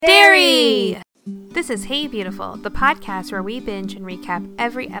This is Hey Beautiful, the podcast where we binge and recap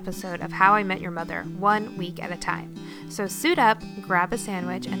every episode of How I Met Your Mother 1 week at a time. So suit up, grab a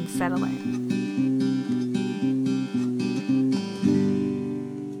sandwich, and settle in.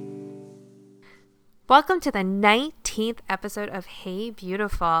 Welcome to the 19th episode of Hey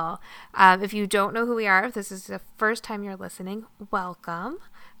Beautiful. If you don't know who we are, if this is the first time you're listening, welcome.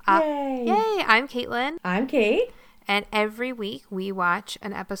 Yay! I'm Caitlin. I'm Kate. And every week we watch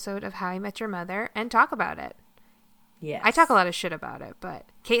an episode of How I Met Your Mother and talk about it. Yes. I talk a lot of shit about it, but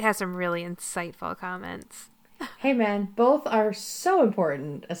Kate has some really insightful comments. Hey man, both are so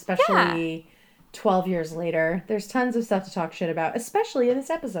important, especially 12 years later. There's tons of stuff to talk shit about, especially in this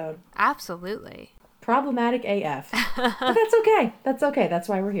episode. Absolutely. Problematic AF. But that's okay. That's okay. That's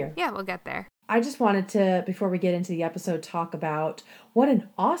why we're here. Yeah, we'll get there. I just wanted to, before we get into the episode, talk about what an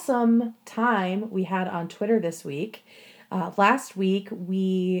awesome time we had on Twitter this week. Last week,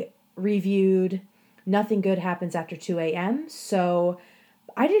 we reviewed Nothing Good Happens After 2 a.m., so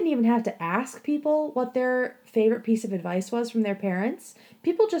I didn't even have to ask people what their favorite piece of advice was from their parents.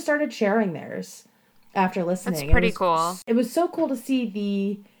 People just started sharing theirs after listening. That's pretty cool. It was so cool to see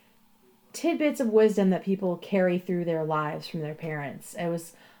the tidbits of wisdom that people carry through their lives from their parents. It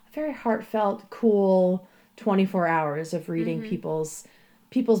was very heartfelt, cool 24 hours of reading people's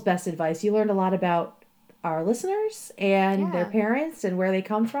best advice. You learned a lot about our listeners and their parents and where they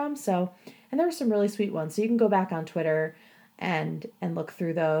come from. So, and there were some really sweet ones. So you can go back on Twitter and look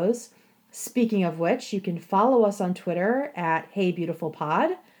through those. Speaking of which, you can follow us on Twitter at Hey Beautiful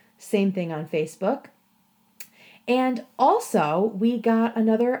Pod. Same thing on Facebook. And also, we got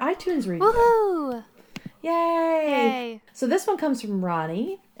another iTunes review. Woohoo! Yay! So this one comes from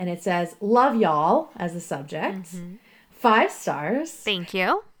Ronnie, and it says, "Love y'all," as the subject. 5 stars. Thank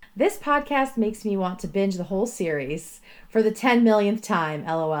you. "This podcast makes me want to binge the whole series for the 10 millionth time,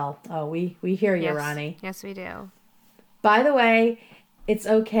 LOL. Oh, we hear you, Ronnie. Yes, we do. By the way, it's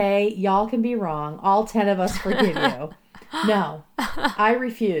okay. Y'all can be wrong. All 10 of us forgive you. No, I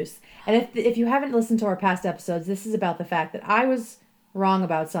refuse. And if you haven't listened to our past episodes, this is about the fact that I was wrong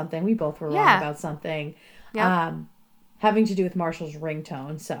about something. We both were wrong about something. Yep. Having to do with Marshall's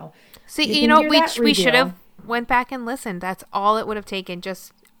ringtone. So you know, we should have went back and listened. That's all it would have taken.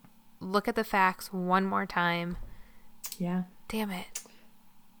 Just look at the facts one more time. Yeah. Damn it.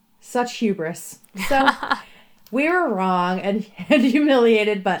 Such hubris. So we were wrong and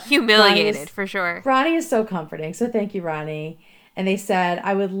humiliated, but humiliated for sure. Ronnie is so comforting. So thank you, Ronnie. And they said,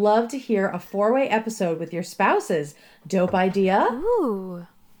 "I would love to hear a 4-way episode with your spouses. Dope idea." Ooh.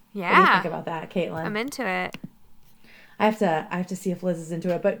 Yeah. What do you think about that, Caitlin? I'm into it. I have to see if Liz is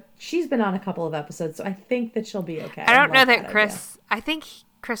into it, but she's been on a couple of episodes, so I think that she'll be okay. I don't know that Chris. Idea. I think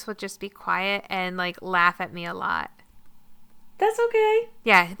Chris will just be quiet and like laugh at me a lot. That's okay.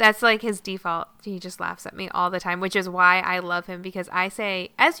 Yeah, that's like his default. He just laughs at me all the time, which is why I love him, because I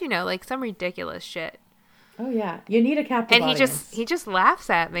say, as you know, like some ridiculous shit. Oh yeah, you need a captive audience. He just laughs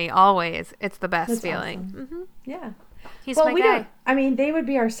at me always. It's the best That's feeling. Awesome. Mm-hmm. Yeah. He's my guy. I mean, they would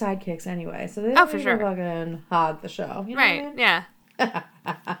be our sidekicks anyway, so they don't fucking hog the show. You know right? What I mean? Yeah.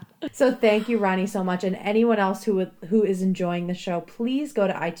 So thank you, Ronnie, so much, and anyone else who is enjoying the show, please go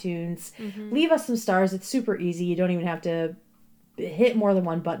to iTunes, leave us some stars. It's super easy. You don't even have to hit more than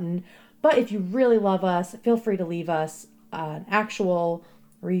one button. But if you really love us, feel free to leave us an actual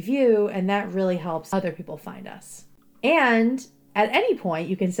review, and that really helps other people find us. And at any point,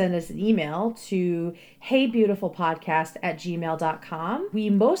 you can send us an email to heybeautifulpodcast@gmail.com. We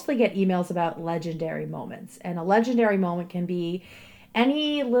mostly get emails about legendary moments, and a legendary moment can be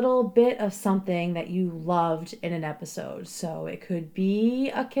any little bit of something that you loved in an episode. So it could be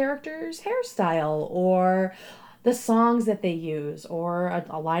a character's hairstyle, or the songs that they use, or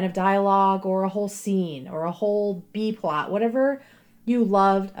a line of dialogue, or a whole scene, or a whole B-plot, whatever you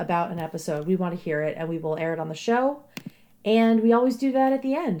loved about an episode. We want to hear it, and we will air it on the show. And we always do that at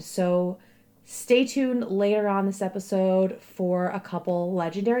the end. So stay tuned later on this episode for a couple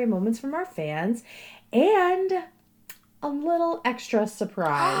legendary moments from our fans and a little extra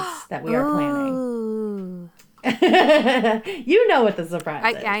surprise that we are planning. You know what the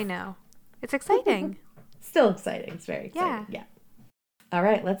surprise is. I know. It's exciting. Still exciting. It's very exciting. Yeah. All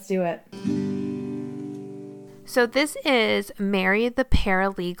right, let's do it. So this is Mary the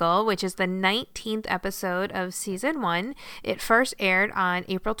Paralegal, which is the 19th episode of season 1. It first aired on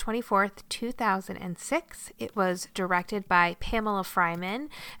April 24th, 2006. It was directed by Pamela Fryman,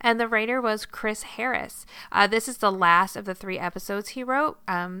 and the writer was Chris Harris. This is the last of the 3 episodes he wrote.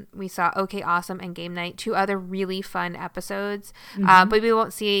 We saw OK Awesome and Game Night, 2 other really fun episodes, but we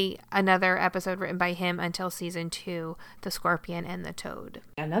won't see another episode written by him until season 2, The Scorpion and the Toad.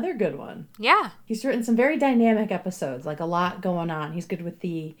 Another good one. Yeah. He's written some very dynamic episodes, like a lot going on. He's good with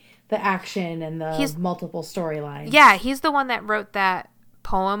the action and the multiple storylines. Yeah, he's the one that wrote that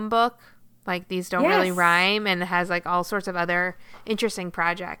poem book, like These Don't Really Rhyme, and has like all sorts of other interesting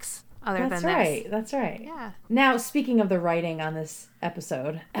projects than this. That's right. Yeah. Now, speaking of the writing on this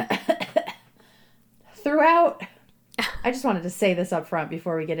episode, throughout, I just wanted to say this up front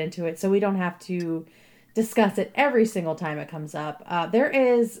before we get into it so we don't have to discuss it every single time it comes up. There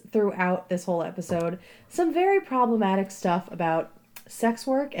is, throughout this whole episode, some very problematic stuff about sex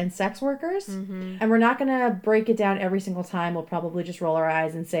work and sex workers. And we're not going to break it down every single time. We'll probably just roll our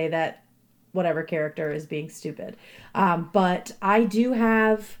eyes and say that whatever character is being stupid. But I do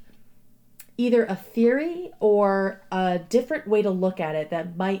have either a theory or a different way to look at it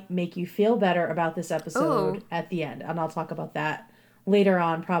that might make you feel better about this episode at the end. And I'll talk about that later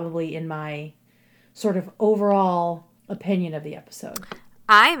on, probably in my sort of overall opinion of the episode.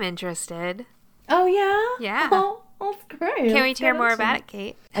 I'm interested. Oh, yeah? Yeah. Oh, that's great. Can't wait to hear more about it,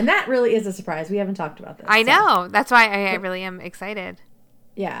 Kate. And that really is a surprise. We haven't talked about this. I know. That's why I really am excited.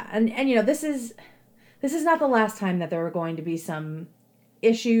 Yeah. And you know, this is not the last time that there were going to be some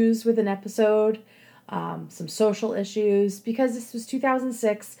issues with an episode, some social issues, because this was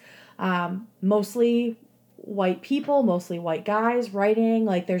 2006, mostly white people, mostly white guys writing.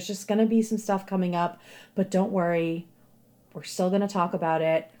 Like, there's just going to be some stuff coming up, but don't worry, we're still going to talk about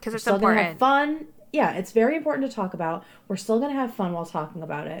it. Because it's still important. Gonna have fun. Yeah, it's very important to talk about. We're still going to have fun while talking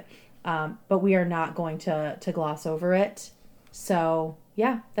about it, but we are not going to gloss over it. So,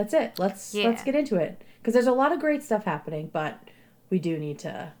 yeah, that's it. Let's get into it. Because there's a lot of great stuff happening, but we do need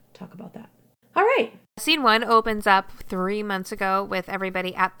to talk about that. All right. Scene 1 opens up 3 months ago with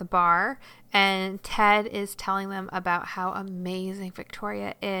everybody at the bar, and Ted is telling them about how amazing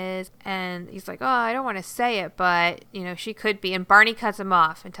Victoria is, and he's like, oh, I don't want to say it, but, you know, she could be, and Barney cuts him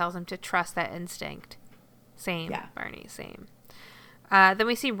off and tells him to trust that instinct. Same, yeah. Barney, same. Then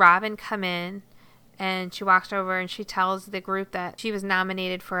we see Robin come in, and she walks over and she tells the group that she was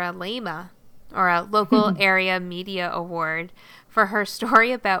nominated for a LAMA, or a local area media award, for her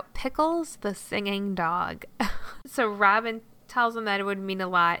story about Pickles the singing dog. So Robin tells them that it would mean a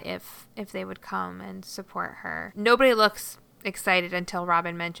lot if they would come and support her. Nobody looks excited until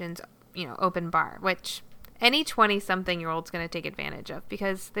Robin mentions, you know, open bar, which any 20-something-year-old's going to take advantage of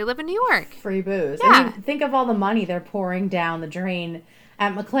because they live in New York. Free booze. Yeah. I mean, think of all the money they're pouring down the drain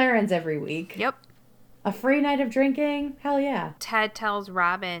at McLaren's every week. Yep. A free night of drinking? Hell yeah. Ted tells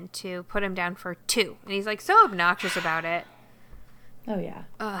Robin to put him down for 2. And he's like so obnoxious about it. Oh, yeah.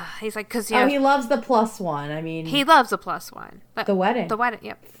 He's like, because he loves the +1. I mean, he loves a +1. But the wedding.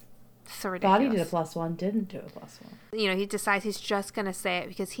 Yep. So ridiculous. Thought he did a +1, didn't do a +1. You know, he decides he's just going to say it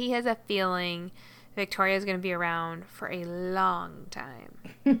because he has a feeling Victoria's going to be around for a long time.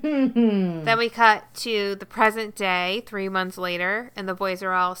 Then we cut to the present day, 3 months later, and the boys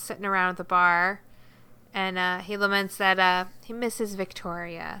are all sitting around at the bar. And he laments that he misses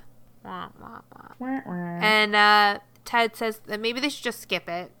Victoria. Wah, wah, wah. And Ted says that maybe they should just skip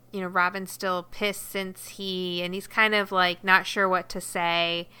it. You know, Robin's still pissed and he's kind of like not sure what to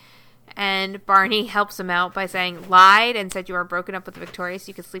say. And Barney helps him out by saying, lied and said you are broken up with Victoria so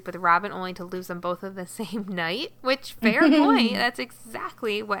you could sleep with Robin, only to lose them both in the same night. Which, fair point. That's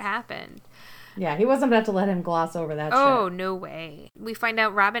exactly what happened. Yeah, he wasn't about to let him gloss over that shit. Oh, no way. We find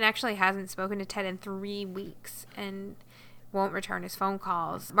out Robin actually hasn't spoken to Ted in 3 weeks and won't return his phone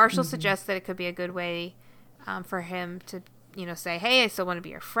calls. Marshall suggests that it could be a good way for him to, you know, say, hey, I still want to be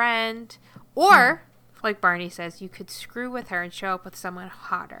your friend. Or, like Barney says, you could screw with her and show up with someone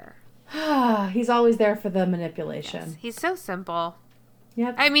hotter. He's always there for the manipulation. Yes, he's so simple.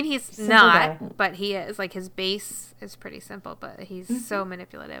 Yep. I mean, he's simple not, guy. But he is. Like, his base is pretty simple, but he's so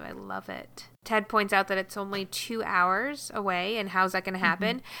manipulative. I love it. Ted points out that it's only 2 hours away, and how's that going to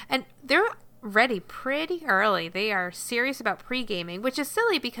happen? And they're ready pretty early. They are serious about pre-gaming, which is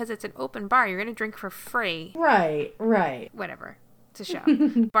silly because it's an open bar. You're going to drink for free. Right. Whatever. It's a show.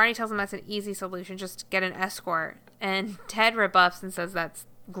 Barney tells him that's an easy solution. Just get an escort. And Ted rebuffs and says that's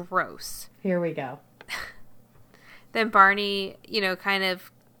gross. Here we go. Then Barney, you know, kind of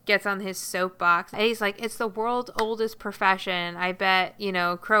gets on his soapbox. And he's like, it's the world's oldest profession. I bet, you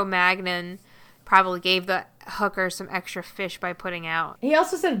know, Cro-Magnon probably gave the hooker some extra fish by putting out. He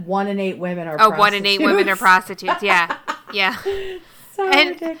also said 1 in 8 women are Oh, prostitutes. 1 in 8 women are prostitutes. Yeah. Yeah. So And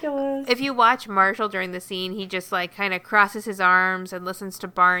ridiculous. if you watch Marshall during the scene, he just like kind of crosses his arms and listens to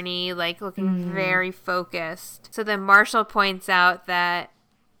Barney, like looking very focused. So then Marshall points out that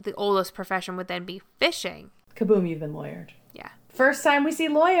the oldest profession would then be fishing. Kaboom, you've been lawyered. Yeah. First time we see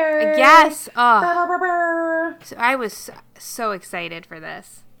lawyer. Yes. Oh. Brr, brr, brr. So I was so excited for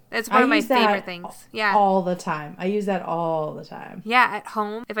this. It's one of my favorite things. Yeah. All the time. I use that all the time. Yeah, at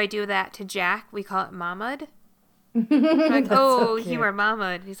home, if I do that to Jack, we call it Mamud. Like, oh, so you were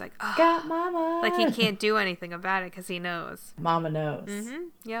Mamud. And he's like, oh. Got mama. Like he can't do anything about it because he knows. Mama knows.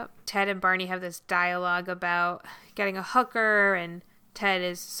 Yep. Ted and Barney have this dialogue about getting a hooker, and Ted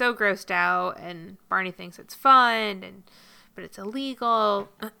is so grossed out, and Barney thinks it's fun, but it's illegal.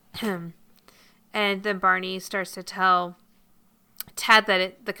 And then Barney starts to tell Ted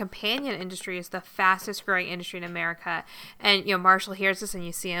that the companion industry is the fastest growing industry in America. And, Marshall hears this, and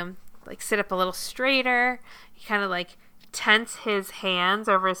you see him like sit up a little straighter. He kind of like tense his hands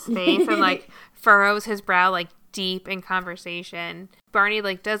over his face and like furrows his brow like deep in conversation. Barney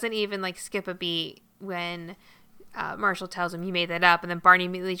like doesn't even like skip a beat when Marshall tells him you made that up, and then Barney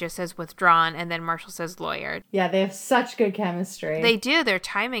immediately just says withdrawn, and then Marshall says lawyered. Yeah, they have such good chemistry. They do. Their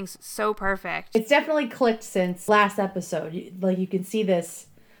timing's so perfect. It's definitely clicked since last episode. You can see this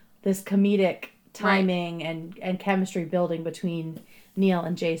comedic timing and chemistry building between Neil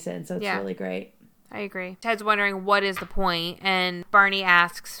and Jason, so it's really great. I agree. Ted's wondering what is the point, and Barney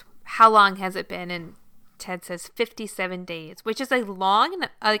asks, how long has it been? And Ted says 57 days, which is a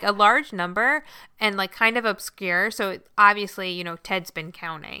large number and like kind of obscure. So obviously, Ted's been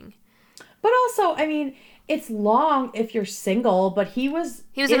counting. But also, I mean, it's long if you're single, but he was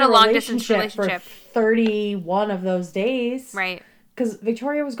in a long distance relationship for 31 of those days. Right. Because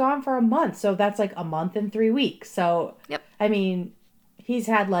Victoria was gone for a month. So that's like a month and 3 weeks. So, yep. I mean, he's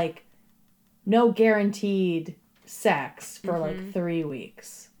had like no guaranteed sex for like 3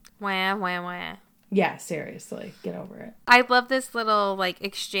 weeks. Wah, wah, wah. Yeah, seriously. Get over it. I love this little like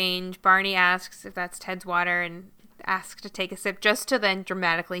exchange. Barney asks if that's Ted's water and asks to take a sip, just to then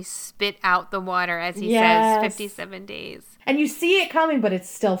dramatically spit out the water as he says 57 days. And you see it coming, but it's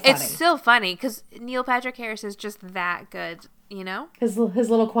still funny. It's still funny because Neil Patrick Harris is just that good, His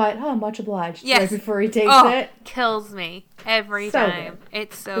little quiet, much obliged. Yes. Right before he takes it. Kills me every So time. good.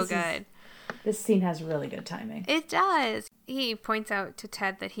 It's so good. This scene has really good timing. It does. He points out to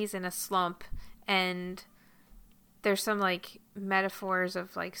Ted that he's in a slump, and there's some like metaphors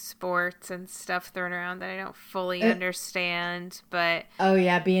of like sports and stuff thrown around that I don't fully understand, but oh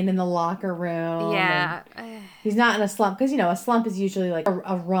yeah, being in the locker room. Yeah. He's not in a slump because a slump is usually like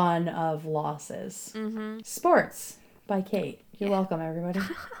a run of losses. Sports by Kate. You're welcome, everybody.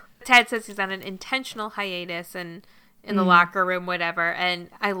 Ted says he's on an intentional hiatus and in the locker room, whatever, and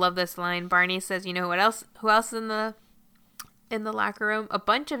I love this line. Barney says, "You know what else? Who else in the locker room? A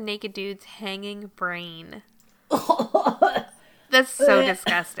bunch of naked dudes hanging brain." That's so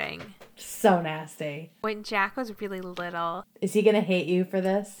disgusting. So nasty. When Jack was really little, is he gonna hate you for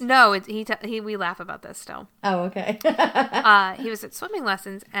this? No, we laugh about this still. Oh, okay. He was at swimming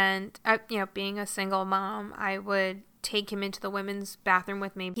lessons, and being a single mom, I would take him into the women's bathroom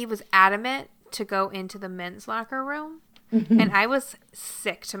with me. He was adamant to go into the men's locker room, and I was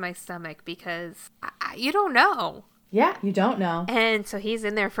sick to my stomach because you don't know. Yeah, you don't know. And so he's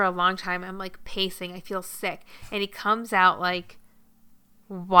in there for a long time. I'm like pacing. I feel sick. And he comes out like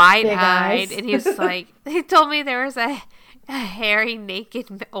wide-eyed. And he's like, he told me there was a hairy,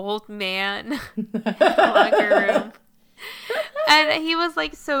 naked old man in the locker room. And he was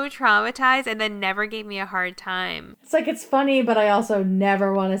like so traumatized and then never gave me a hard time. It's like, it's funny, but I also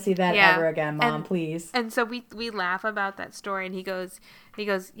never want to see that ever again, Mom, please. And so we laugh about that story, and he goes,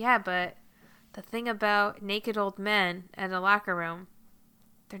 yeah, but the thing about naked old men at a locker room,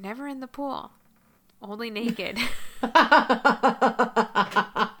 they're never in the pool. Only naked.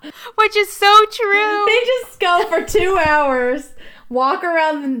 Which is so true. They just go for 2 hours, walk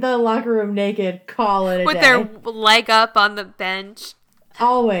around the locker room naked, call it a day. With their leg up on the bench.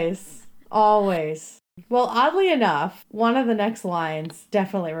 Always. Always. Well, oddly enough, one of the next lines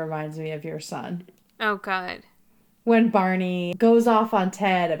definitely reminds me of your son. Oh, God. When Barney goes off on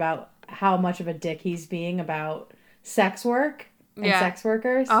Ted about how much of a dick he's being about sex work and sex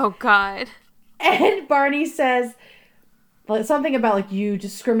workers. Oh, God. And Barney says something about like you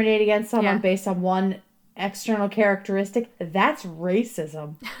discriminate against someone based on one external characteristic. That's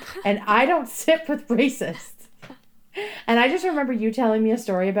racism. And I don't sit with racists. And I just remember you telling me a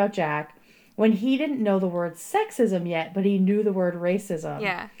story about Jack when he didn't know the word sexism yet, but he knew the word racism.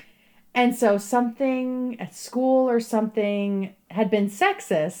 Yeah. And so something at school or something had been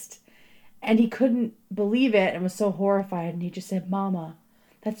sexist, and he couldn't believe it and was so horrified. And he just said, Mama,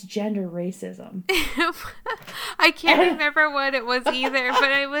 that's gender racism. I can't remember what it was either, but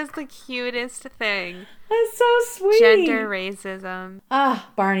it was the cutest thing. That's so sweet. Gender racism.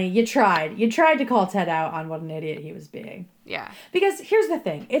 Ah, Barney, you tried. You tried to call Ted out on what an idiot he was being. Yeah. Because here's the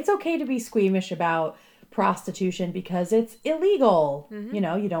thing. It's okay to be squeamish about prostitution because it's illegal. Mm-hmm. You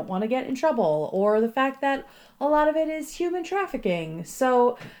know, you don't want to get in trouble. Or the fact that a lot of it is human trafficking.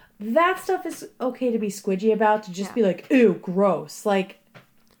 So that stuff is okay to be squidgy about, to just be like, ew, gross. Like,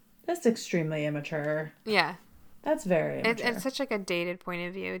 that's extremely immature. Yeah. That's very immature. It's such like a dated point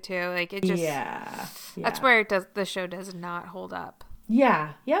of view too. Like it just yeah. That's where the show does not hold up.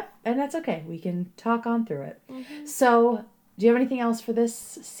 Yeah. Yep. And that's okay. We can talk on through it. Mm-hmm. So, do you have anything else for this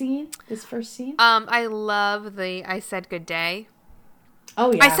scene? This first scene? I love the I said good day.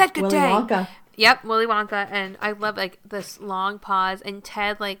 Oh yeah. I said good Willy day. Wonka. Yep, Willy Wonka, and I love like this long pause, and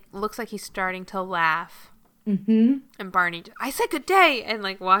Ted like looks like he's starting to laugh. Mm-hmm. And Barney, I said good day, and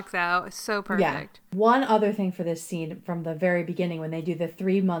like walks out. It's so perfect. Yeah. One other thing for this scene from the very beginning when they do the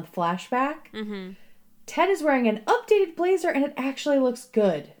 3-month flashback, mm-hmm. Ted is wearing an updated blazer and it actually looks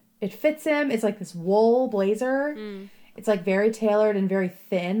good. It fits him. It's like this wool blazer. Mm. It's like very tailored and very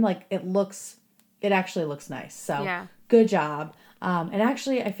thin. Like it actually looks nice. So yeah. Good job. And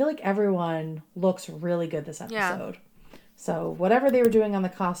actually, I feel like everyone looks really good this episode. Yeah. So whatever they were doing on the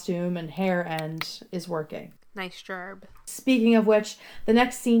costume and hair end is working. Nice job. Speaking of which, the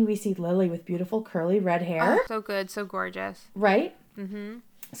next scene we see Lily with beautiful curly red hair. Oh, so good, so gorgeous. Right? Mm-hmm.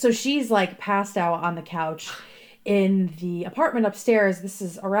 So she's like passed out on the couch in the apartment upstairs. This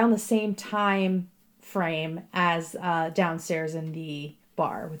is around the same time frame as downstairs in the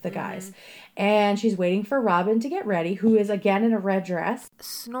bar with the guys. And she's waiting for Robin to get ready, who is again in a red dress.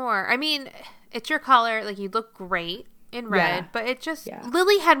 Snore. I mean, it's your color. Like, you look great in red, but it just... Yeah.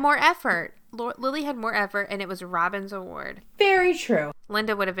 Lily had more effort. Lily had more effort, and it was Robin's award. Very true.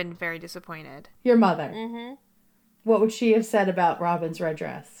 Linda would have been very disappointed. Your mother. Mm-hmm. What would she have said about Robin's red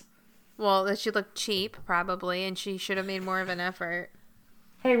dress? Well, that she looked cheap, probably, and she should have made more of an effort.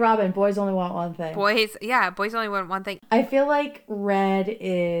 Hey, Robin, boys only want one thing. Boys only want one thing. I feel like red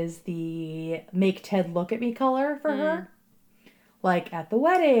is the make Ted look at me color for her. Like at the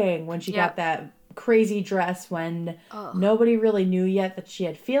wedding, when she got that crazy dress when nobody really knew yet that she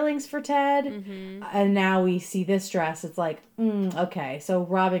had feelings for Ted. Mm-hmm. And now we see this dress. It's like, okay. So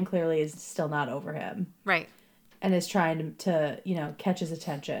Robin clearly is still not over him. Right. And is trying to catch his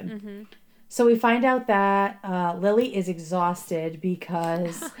attention. Mm-hmm. So we find out that Lily is exhausted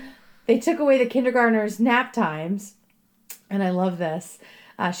because they took away the kindergartners' nap times. And I love this.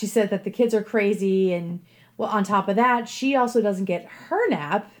 She said that the kids are crazy. And well, on top of that, she also doesn't get her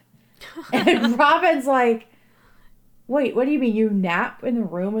nap. And Robin's like, wait, what do you mean you nap in the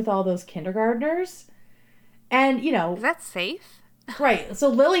room with all those kindergartners? And, Is that safe? Right.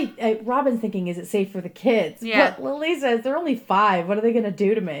 So Robin's thinking, is it safe for the kids? Yeah. But Lily says, they're only 5. What are they going to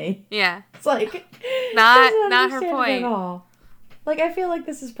do to me? Yeah. It's like, not her point. At all. Like, I feel like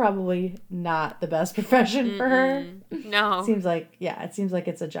this is probably not the best profession for her. No. It seems like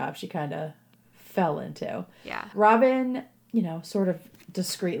it's a job she kind of fell into. Yeah. Robin, sort of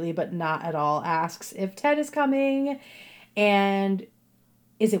discreetly, but not at all, asks if Ted is coming and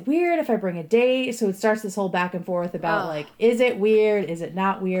is it weird if I bring a date? So it starts this whole back and forth about like, is it weird? Is it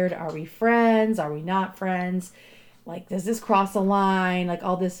not weird? Are we friends? Are we not friends? Like, does this cross a line? Like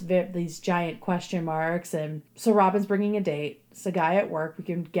all these giant question marks. And so Robin's bringing a date. It's a guy at work. We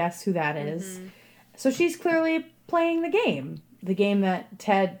can guess who that is. Mm-hmm. So she's clearly playing the game that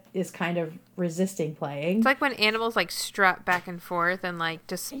Ted is kind of resisting playing. It's like when animals like strut back and forth and like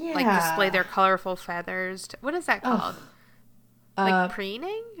just like display their colorful feathers. What is that called? Like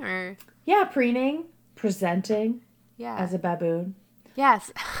preening or? Yeah, preening, presenting. Yeah. As a baboon.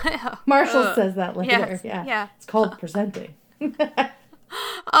 Yes. Marshall says that later. Yes. Yeah. It's called presenting.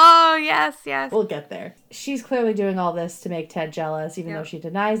 Oh, yes. We'll get there. She's clearly doing all this to make Ted jealous, even though she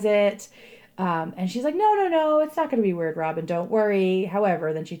denies it. And she's like, no, it's not going to be weird, Robin. Don't worry.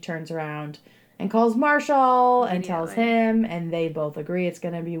 However, then she turns around and calls Marshall and tells him, and they both agree it's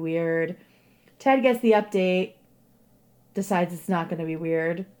going to be weird. Ted gets the update, decides it's not going to be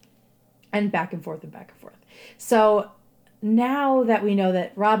weird, and back and forth. So now that we know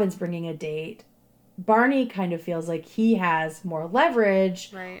that Robin's bringing a date, Barney kind of feels like he has more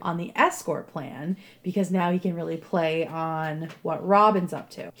leverage on the escort plan because now he can really play on what Robin's up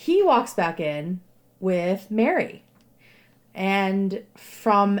to. He walks back in with Mary. And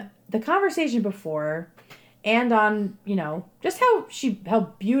from the conversation before, and on, just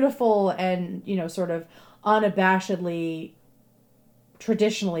how beautiful and, sort of unabashedly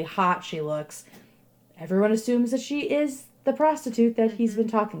traditionally hot she looks, everyone assumes that she is the prostitute that he's been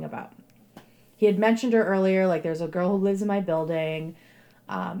talking about. He had mentioned her earlier, like, there's a girl who lives in my building,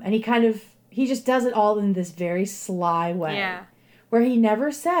 and he just does it all in this very sly way, where he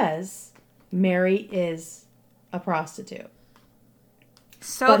never says Mary is a prostitute.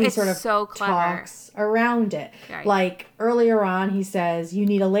 So he it's sort of so clever. Talks around it. Right. Like, earlier on, he says, you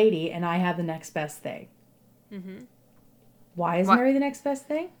need a lady, and I have the next best thing. Mm-hmm. Why is Mary the next best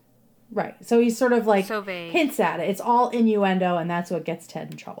thing? Right. So he's sort of like so vague. Hints at it. It's all innuendo, and that's what gets Ted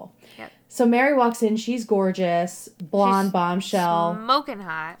in trouble. Yep. So Mary walks in. She's gorgeous, blonde bombshell, smoking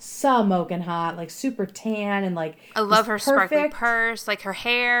hot, like super tan, and like I love her sparkly purse, like her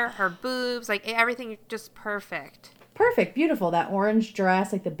hair, her boobs, like everything, just perfect. Perfect, beautiful. That orange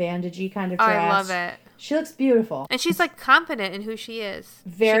dress, like the bandagey kind of dress. I love it. She looks beautiful, and she's like confident in who she is.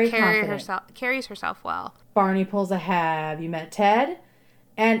 Very she confident. Carries herself well. Barney pulls a "Have you met Ted?"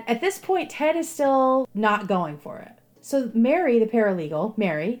 And at this point, Ted is still not going for it. So Mary, the paralegal,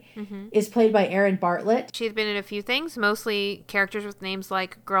 is played by Erin Bartlett. She's been in a few things, mostly characters with names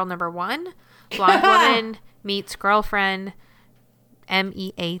like Girl Number One, Blonde Woman, Meets Girlfriend,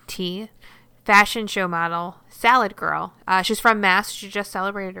 MEAT, Fashion Show Model, Salad Girl. She's from Mass. She just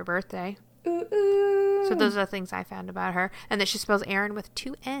celebrated her birthday. Ooh, ooh. So those are the things I found about her. And that she spells Erin with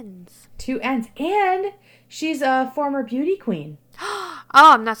 2 N's. 2 N's. And she's a former beauty queen.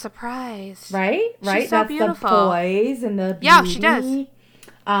 Oh, I'm not surprised. Right? She's so That's beautiful. The poise and the beauty. Yeah, she does.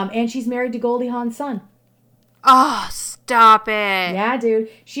 And she's married to Goldie Hawn's son. Oh, stop it. Yeah, dude.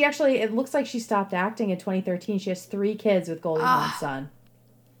 She actually, it looks like she stopped acting in 2013. She has 3 kids with Goldie Hawn's son.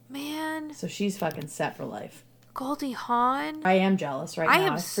 Man. So she's fucking set for life. Goldie Hawn? I am jealous right now. I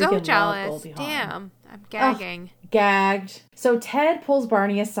am so jealous. Love Goldie Hawn. Damn. I'm gagging. Gagged. So Ted pulls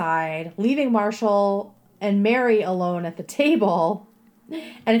Barney aside, leaving Marshall and Mary alone at the table.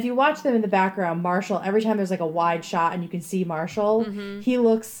 And if you watch them in the background, Marshall, every time there's like a wide shot and you can see Marshall, he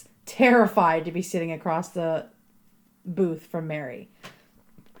looks terrified to be sitting across the booth from Mary.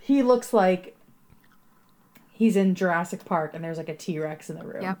 He looks like he's in Jurassic Park and there's like a T-Rex in the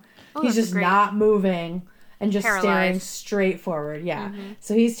room. Yep. Oh, he's just not moving and just staring Paralyzed. straight forward. Yeah.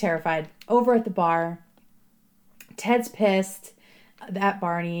 So he's terrified. Over at the bar, Ted's pissed at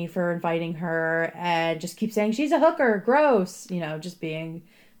Barney for inviting her and just keeps saying she's a hooker, gross, just being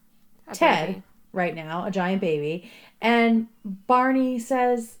A Ted baby. right now, a giant baby. And Barney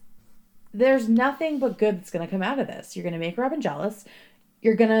says there's nothing but good that's going to come out of this. You're going to make Robin jealous.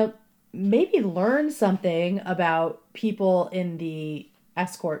 You're going to maybe learn something about people in the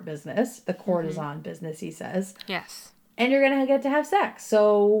escort business, the courtesan business, he says. Yes. And you're going to get to have sex.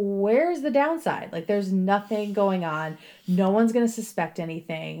 So where's the downside? Like, there's nothing going on. No one's going to suspect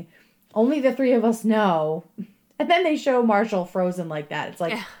anything. Only the 3 of us know. And then they show Marshall frozen like that. It's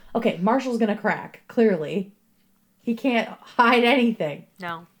like, okay, Marshall's going to crack, clearly. He can't hide anything.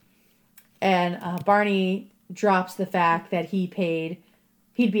 No. And Barney drops the fact that he'd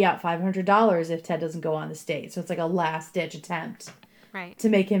be out $500 if Ted doesn't go on this date. So it's like a last-ditch attempt. Right. To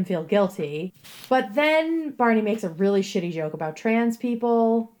make him feel guilty. But then Barney makes a really shitty joke about trans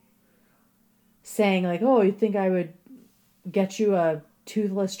people. Saying like, oh, you think I would get you a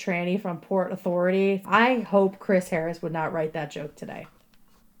toothless tranny from Port Authority? I hope Chris Harris would not write that joke today.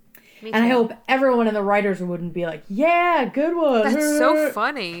 Me And too. I hope everyone in the writers wouldn't be like, yeah, good one. That's so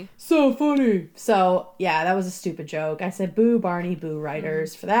funny. So funny. So, yeah, that was a stupid joke. I said, boo, Barney, boo,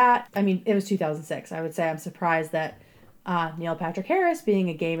 writers for that. I mean, it was 2006. I would say I'm surprised that Neil Patrick Harris, being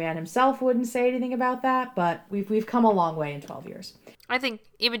a gay man himself, wouldn't say anything about that, but we've come a long way in 12 years. I think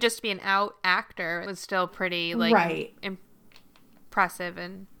even just to be an out actor was still pretty, impressive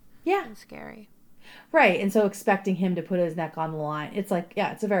and scary. Right, and so expecting him to put his neck on the line, it's like,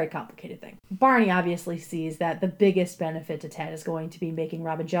 yeah, it's a very complicated thing. Barney obviously sees that the biggest benefit to Ted is going to be making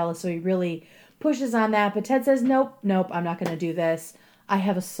Robin jealous, so he really pushes on that, but Ted says, nope, I'm not going to do this. I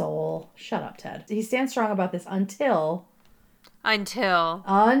have a soul. Shut up, Ted. He stands strong about this until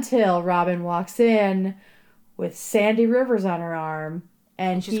Robin walks in with Sandy Rivers on her arm.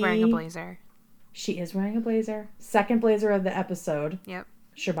 And she's wearing a blazer. She is wearing a blazer. Second blazer of the episode. Yep.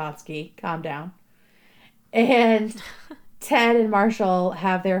 Sherbatsky, calm down. And Ted and Marshall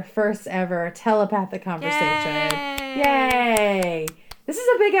have their first ever telepathic conversation. Yay! This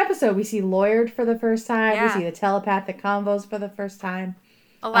is a big episode. We see Lawyered for the first time. Yeah. We see the telepathic convos for the first time.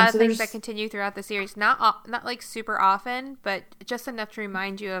 A lot of things that continue throughout the series. Not like super often, but just enough to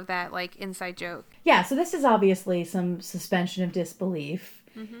remind you of that like inside joke. Yeah, so this is obviously some suspension of disbelief.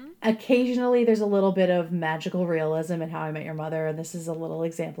 Occasionally, there's a little bit of magical realism in How I Met Your Mother, and this is a little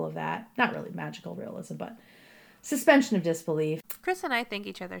example of that. Not really magical realism, but suspension of disbelief. Chris and I think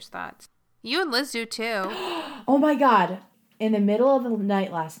each other's thoughts. You and Liz do too. Oh my God. In the middle of the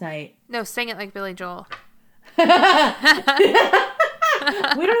night last night. No, sing it like Billy Joel. We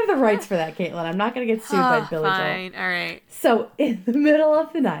don't have the rights for that, Caitlin. I'm not going to get sued by Billy Joel. Fine. All right. So, in the middle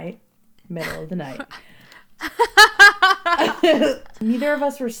of the night, neither of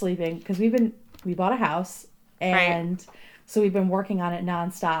us were sleeping because we bought a house, and so we've been working on it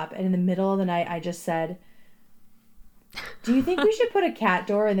nonstop. And in the middle of the night, I just said, "Do you think we should put a cat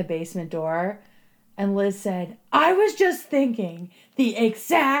door in the basement door?" And Liz said, "I was just thinking the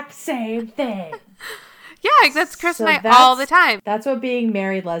exact same thing." Yeah, that's Chris and I all the time. That's what being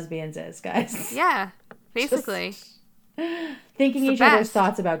married lesbians is, guys. Yeah, basically. Thinking each other's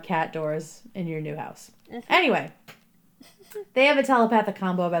thoughts about cat doors in your new house. Anyway, they have a telepathic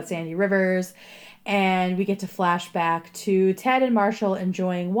combo about Sandy Rivers, and we get to flash back to Ted and Marshall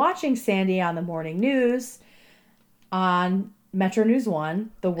enjoying watching Sandy on the morning news on Metro News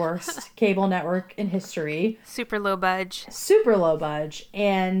 1, the worst cable network in history. Super low budge.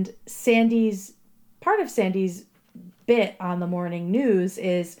 And part of Sandy's bit on the morning news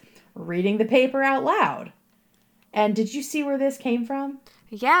is reading the paper out loud. And did you see where this came from?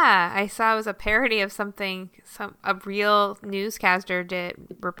 Yeah, I saw it was a parody of something a real newscaster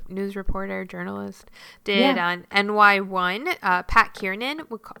news reporter, journalist did on NY1. Pat Kiernan,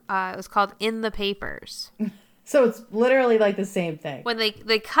 it was called In the Papers. So it's literally like the same thing. When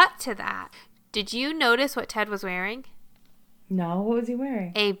they cut to that, did you notice what Ted was wearing? No, what was he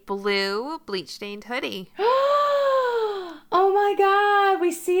wearing? A blue bleach-stained hoodie. Oh my God,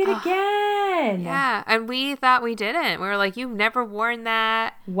 we see it again. Yeah, and we thought we didn't. We were like, you've never worn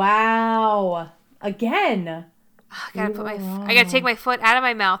that. Wow. Again. I gotta take my foot out of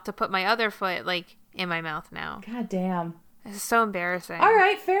my mouth to put my other foot, like, in my mouth now. God damn. It's so embarrassing. All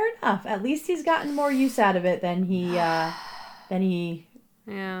right, fair enough. At least he's gotten more use out of it than he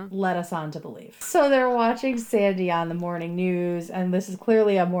led us on to believe. So they're watching Sandy on the morning news, and this is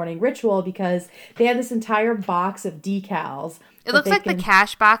clearly a morning ritual because they have this entire box of decals. It looks like the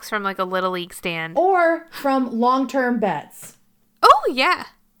cash box from like a Little League stand. Or from long-term bets. Oh, yeah.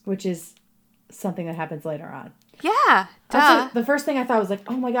 Which is something that happens later on. Yeah, duh. The first thing I thought was like,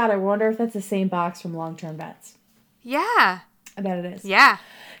 oh my God, I wonder if that's the same box from long-term bets. Yeah. I bet it is. Yeah.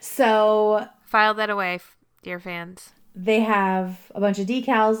 So. File that away, dear fans. They have a bunch of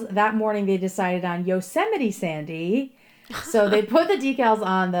decals. That morning they decided on Yosemite Sandy. So they put the decals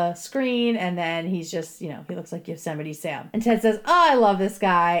on the screen, and then he's just, he looks like Yosemite Sam. And Ted says, oh, I love this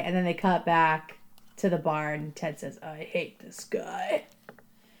guy. And then they cut back to the bar, and Ted says, I hate this guy.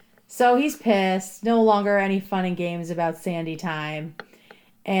 So he's pissed. No longer any fun and games about Sandy time.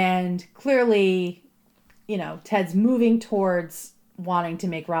 And clearly, Ted's moving towards wanting to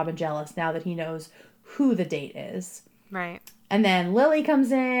make Robin jealous now that he knows who the date is. Right. And then Lily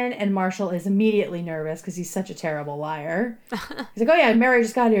comes in, and Marshall is immediately nervous because he's such a terrible liar. He's like, oh yeah, Mary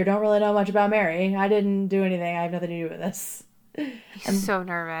just got here. Don't really know much about Mary. I didn't do anything. I have nothing to do with this. He's so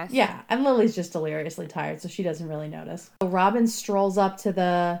nervous. Yeah, and Lily's just deliriously tired, so she doesn't really notice. So Robin strolls up to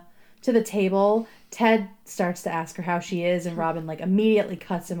the table. Ted starts to ask her how she is, and Robin immediately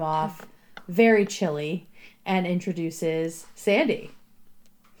cuts him off, very chilly, and introduces Sandy.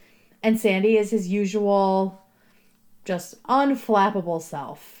 And Sandy is his usual, just unflappable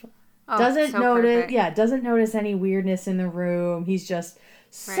self. Oh, doesn't perfect. notice any weirdness in the room. He's just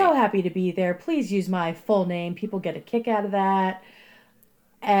so happy to be there. Please use my full name. People get a kick out of that.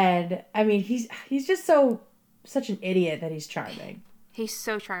 And I mean, he's just such an idiot that he's charming. He's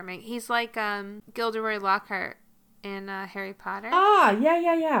so charming. He's like Gilderoy Lockhart in Harry Potter. Ah,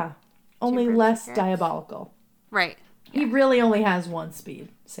 yeah. Only less diabolical. Right. Yeah. He really only has one speed,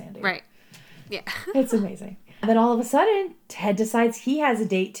 Sandy. Right. Yeah. It's amazing. And then all of a sudden, Ted decides he has a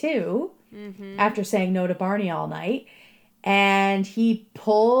date too, after saying no to Barney all night. And he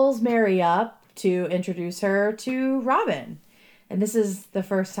pulls Mary up to introduce her to Robin. And this is the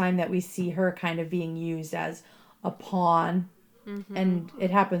first time that we see her kind of being used as a pawn. And it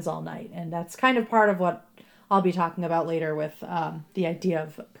happens all night. And that's kind of part of what I'll be talking about later with the idea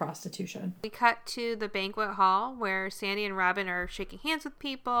of prostitution. We cut to the banquet hall where Sandy and Robin are shaking hands with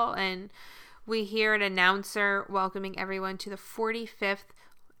people, and we hear an announcer welcoming everyone to the 45th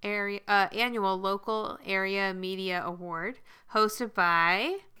annual Local Area Media Award, hosted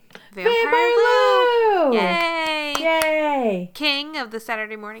by Vampire Lou! Yay! Yay! King of the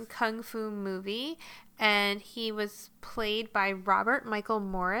Saturday morning kung fu movie. and he was played by Robert Michael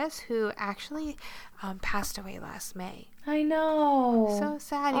Morris, who actually passed away last May. I know. So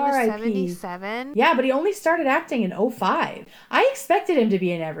sad. He was 77. Yeah, but he only started acting in 2005. I expected him to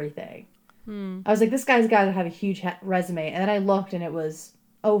be in everything. I was like, this guy's got to have a huge resume. And then I looked, and it was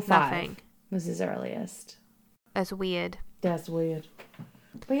 2005. Nothing. Was his earliest. That's weird. That's weird.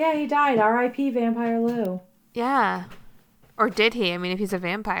 But yeah, he died. R.I.P. Vampire Lou. Yeah. Or did he? I mean, if he's a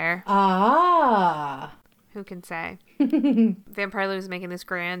vampire. Ah. Who can say? Vampire Lou is making this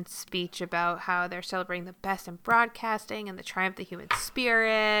grand speech about how they're celebrating the best in broadcasting and the triumph of the human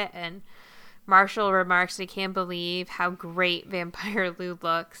spirit. And Marshall remarks he can't believe how great Vampire Lou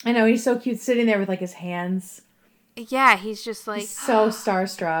looks. I know, he's so cute sitting there with like his hands. Yeah, he's just like... He's so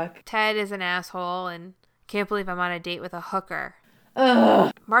starstruck. Ted is an asshole and can't believe I'm on a date with a hooker.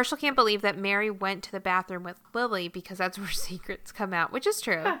 Ugh. Marshall can't believe that Mary went to the bathroom with Lily because that's where secrets come out, which is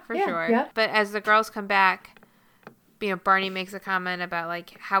true, for sure. Yeah. But as the girls come back, Barney makes a comment about,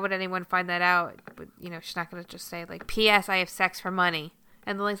 like, how would anyone find that out? But, she's not going to just say, like, P.S. I have sex for money.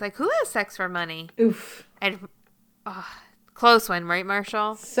 And Lily's like, who has sex for money? Oof. And, close one, right,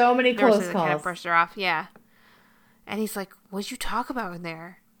 Marshall? So many close calls. Kind of brushed her off, yeah. And he's like, what'd you talk about in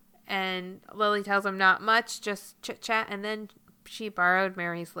there? And Lily tells him not much, just chit-chat, and then she borrowed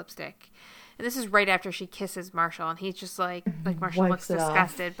Mary's lipstick. And this is right after she kisses Marshall, and he's just like Marshall looks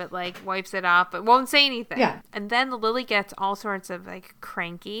disgusted, but like wipes it off, but won't say anything. Yeah. And then Lily gets all sorts of like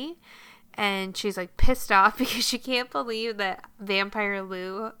cranky, and she's like pissed off because she can't believe that Vampire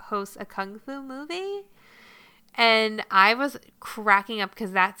Lou hosts a kung fu movie. And I was cracking up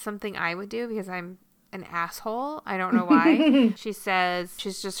because that's something I would do because I'm an asshole. I don't know why. She says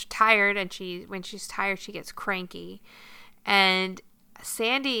she's just tired, and when she's tired, she gets cranky. And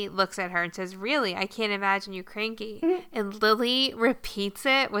Sandy looks at her and says, really, I can't imagine you cranky. And Lily repeats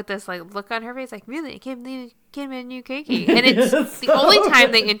it with this like look on her face, like, really, I can't imagine you cranky. And it's the only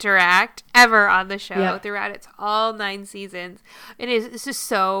time they interact ever on the show throughout its all 9 seasons. It's just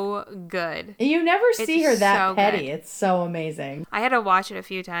so good. You never see her that so petty. good. It's so amazing. I had to watch it a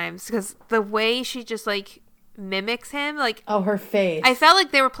few times because the way she just like mimics him, like, oh, her face. I felt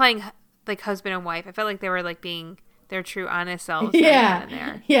like they were playing like husband and wife. I felt like they were like being their true honest selves.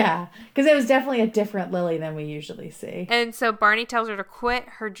 Yeah. Because it was definitely a different Lily than we usually see. And so Barney tells her to quit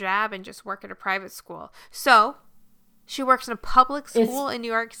her job and just work at a private school. So she works in a public school in New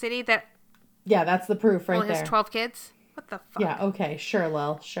York City that... Yeah, that's the proof right there. Has 12 kids? What the fuck? Yeah, okay. Sure,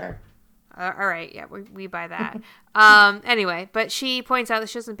 Lil. Sure. All right. Yeah, we buy that. Anyway, but she points out that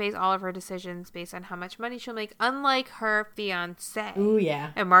she doesn't base all of her decisions based on how much money she'll make, unlike her fiancé. Ooh,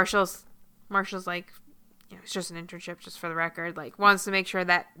 yeah. And Marshall's like... it's just an internship, just for the record, like, wants to make sure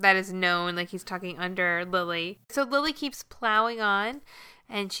that is known, like, he's talking under Lily. So Lily keeps plowing on,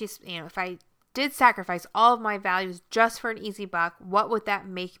 and she's, if I did sacrifice all of my values just for an easy buck, what would that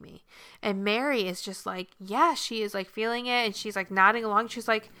make me? And Mary is just like, yeah, she is, like, feeling it, and she's, like, nodding along. She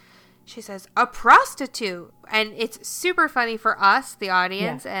says, a prostitute. And it's super funny for us, the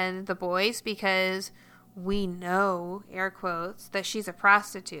audience, and the boys, because we know, air quotes, that she's a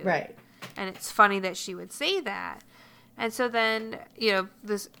prostitute. Right. And it's funny that she would say that. And so then,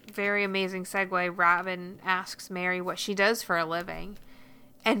 this very amazing segue, Robin asks Mary what she does for a living.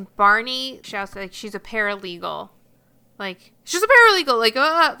 And Barney shouts like she's a paralegal. Like, she's a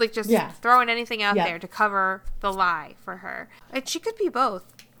paralegal. Like just throwing anything out there to cover the lie for her. Like, she could be both.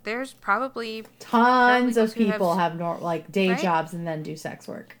 There's probably... Tons of people have day jobs and then do sex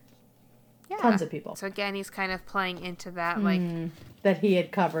work. Yeah. Tons of people. So again, he's kind of playing into that, that he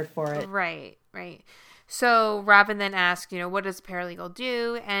had covered for it. Right. So Robin then asks, what does a paralegal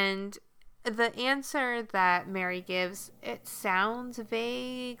do? And the answer that Mary gives, it sounds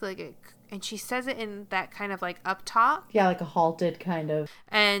vague, and she says it in that kind of like up top. Yeah, like a halted kind of.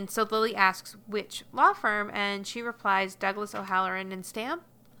 And so Lily asks which law firm, and she replies Douglas O'Halloran and Stamp.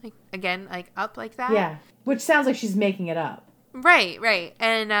 Like, again, like up like that. Yeah, which sounds like she's making it up. Right.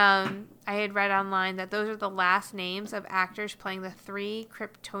 And I had read online that those are the last names of actors playing the 3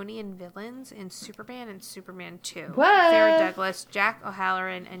 Kryptonian villains in Superman and Superman 2. What? Sarah Douglas, Jack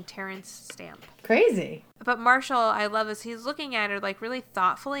O'Halloran, and Terrence Stamp. Crazy. But Marshall, I love is he's looking at her like really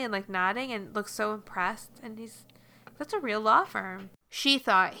thoughtfully and like nodding and looks so impressed. And that's a real law firm. She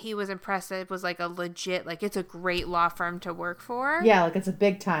thought he was impressed. It was like a legit, like it's a great law firm to work for. Yeah, like it's a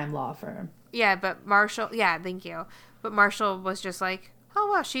big time law firm. Yeah, but Marshall, thank you. But Marshall was just like,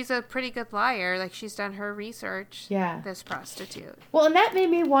 oh, wow, she's a pretty good liar. Like, she's done her research. Yeah. This prostitute. Well, and that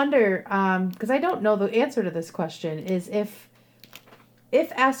made me wonder, because I don't know the answer to this question, is if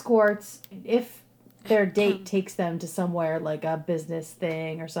escorts, if their date takes them to somewhere like a business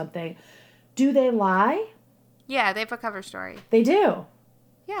thing or something, Do they lie? Yeah, they have a cover story. They do?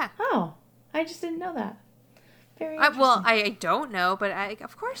 Yeah. Oh, I just didn't know that. Very interesting. Well, I don't know, but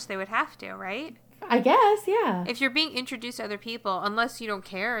of course they would have to, right? I guess, yeah. If you're being introduced to other people, unless you don't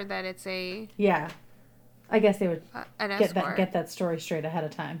care that it's a... Yeah. I guess they would an escort. get that story straight ahead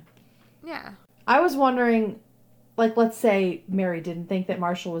of time. Yeah. I was wondering, like, let's say Mary didn't think that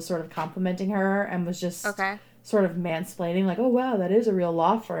Marshall was sort of complimenting her and was just sort of mansplaining, like, oh, wow, that is a real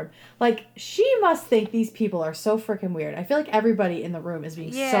law firm. Like, she must think these people are so freaking weird. I feel like everybody in the room is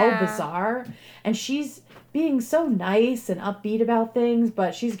being so bizarre, and she's being so nice and upbeat about things,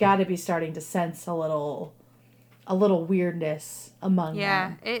 but she's got to be starting to sense a little weirdness among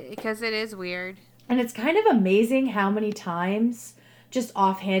them. Yeah, because it is weird. And it's kind of amazing how many times, just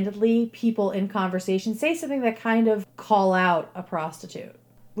offhandedly, people in conversation say something that kind of call out a prostitute.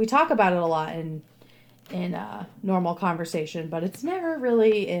 We talk about it a lot in normal conversation, but it's never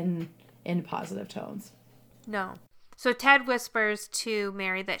really in positive tones. No. So Ted whispers to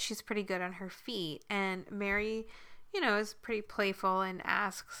Mary that she's pretty good on her feet, and Mary, is pretty playful and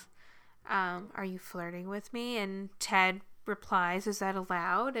asks, are you flirting with me? And Ted replies, is that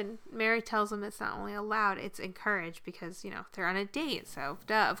allowed? And Mary tells him it's not only allowed, it's encouraged because, they're on a date. So,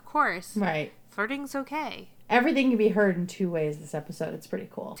 duh, of course. Right. Flirting's okay. Everything can be heard in two ways this episode. It's pretty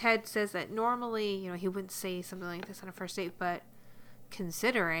cool. Ted says that normally, he wouldn't say something like this on a first date, but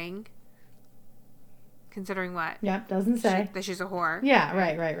considering what? Yep, doesn't say. That she's a whore. Yeah,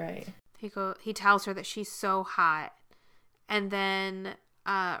 right. He tells her that she's so hot. And then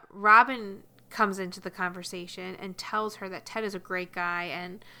Robin comes into the conversation and tells her that Ted is a great guy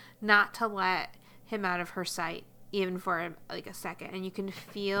and not to let him out of her sight, even for like a second. And you can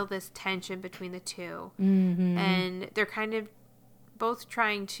feel this tension between the two. Mm-hmm. And they're kind of both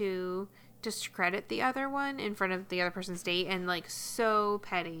trying to discredit the other one in front of the other person's date, and like so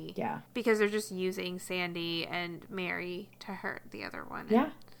petty. Yeah. Because they're just using Sandy and Mary to hurt the other one. Yeah.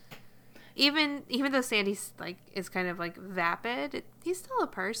 Even though Sandy's like is kind of like vapid, he's still a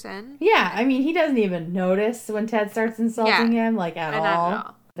person. Yeah, I mean, he doesn't even notice when Ted starts insulting him, like at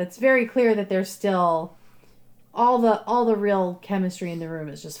all. It's very clear that there's still all the real chemistry in the room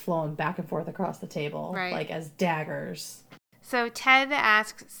is just flowing back and forth across the table, right, like as daggers. So Ted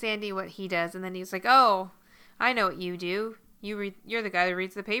asks Sandy what he does, and then he's like, "Oh, I know what you do. You're the guy who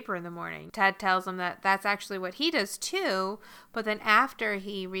reads the paper in the morning." Ted tells him that that's actually what he does too, but then after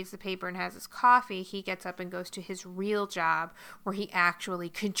he reads the paper and has his coffee, he gets up and goes to his real job where he actually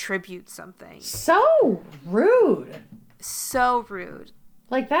contributes something. So rude. So rude.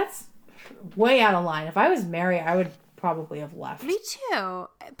 Like, that's way out of line. If I was Mary, I would probably have left. Me too.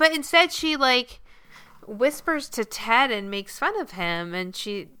 But instead she like whispers to Ted and makes fun of him, and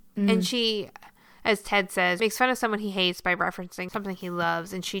she, as Ted says, makes fun of someone he hates by referencing something he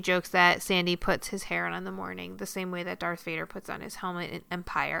loves, and she jokes that Sandy puts his hair on in the morning the same way that Darth Vader puts on his helmet in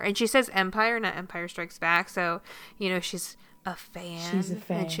Empire. And she says Empire, not Empire Strikes Back, so, she's a fan. She's a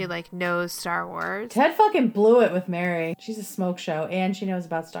fan. And she, knows Star Wars. Ted fucking blew it with Mary. She's a smoke show, and she knows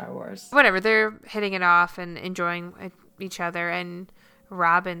about Star Wars. Whatever, they're hitting it off and enjoying each other, and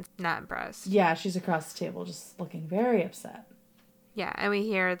Robin's not impressed. Yeah, she's across the table just looking very upset. Yeah, and we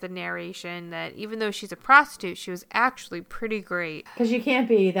hear the narration that even though she's a prostitute, she was actually pretty great. Because you can't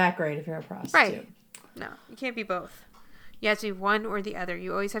be that great if you're a prostitute. Right. No, you can't be both. You have to be one or the other.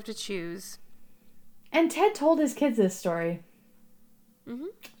 You always have to choose. And Ted told his kids this story. Mm-hmm.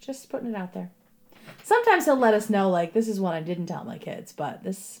 Just putting it out there. Sometimes he'll let us know, this is one I didn't tell my kids, but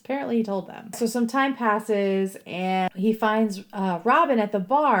this, apparently he told them. So some time passes, and he finds Robin at the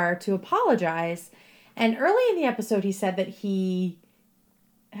bar to apologize. And early in the episode, he said that he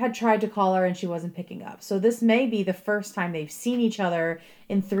had tried to call her and she wasn't picking up. So this may be the first time they've seen each other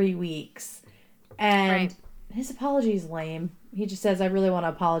in 3 weeks. And his apology is lame. He just says, I really want to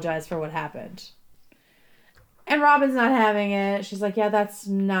apologize for what happened. And Robin's not having it. She's like, yeah, that's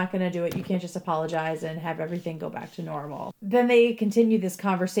not going to do it. You can't just apologize and have everything go back to normal. Then they continue this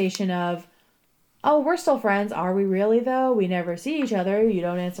conversation of, oh, we're still friends. Are we really, though? We never see each other. You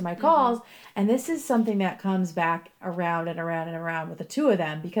don't answer my calls. Mm-hmm. And this is something that comes back around and around and around with the two of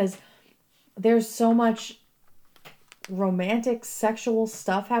them, because there's so much romantic, sexual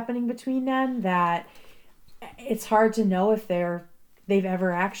stuff happening between them that it's hard to know if they've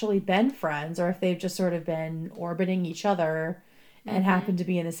ever actually been friends or if they've just sort of been orbiting each other and happen to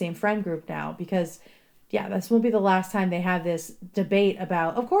be in the same friend group now. Because, yeah, this won't be the last time they have this debate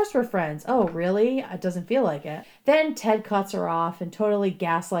about, of course we're friends. Oh, really? It doesn't feel like it. Then Ted cuts her off and totally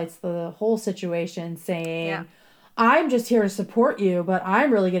gaslights the whole situation, saying, I'm just here to support you, but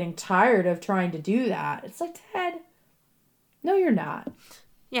I'm really getting tired of trying to do that. It's like, Ted, no, you're not.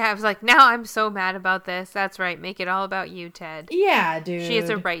 Yeah, I was like, now I'm so mad about this. That's right. Make it all about you, Ted. Yeah, dude. She has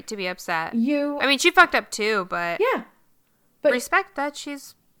a right to be upset. You. I mean, she fucked up too, but Yeah. But respect that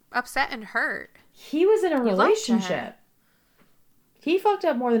she's upset and hurt. he was in a You loved relationship. He fucked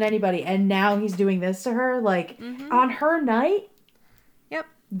up more than anybody, and now he's doing this to her, like, on her night. Yep.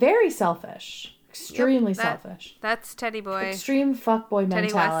 Very selfish. Extremely selfish. That's Teddy Boy. Extreme fuckboy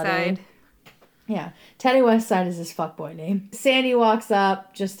mentality. Teddy Westside. Yeah. Teddy Westside is his fuckboy name. Sandy walks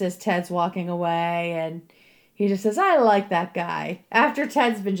up just as Ted's walking away, and he just says, I like that guy. After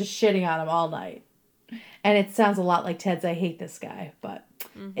Ted's been just shitting on him all night. And it sounds a lot like Ted's I hate this guy, but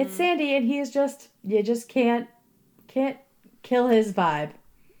it's Sandy, and he is just, you just can't kill his vibe.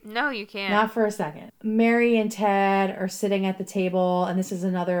 No, you can't. Not for a second. Mary and Ted are sitting at the table, and this is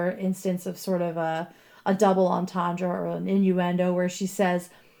another instance of sort of a double entendre or an innuendo where she says,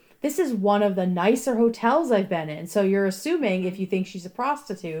 this is one of the nicer hotels I've been in. So you're assuming, if you think she's a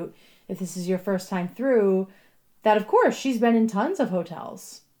prostitute, if this is your first time through, that of course she's been in tons of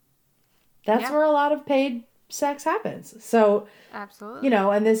hotels. That's where a lot of paid sex happens. So, absolutely. you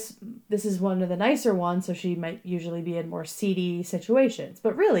know, and this is one of the nicer ones, so she might usually be in more seedy situations.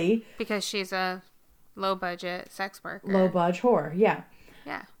 But really, because she's a low budget sex worker. Low budge whore, yeah.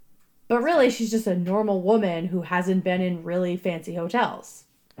 Yeah. But really, she's just a normal woman who hasn't been in really fancy hotels.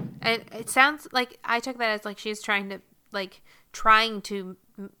 And it sounds like, I took that as like she's trying to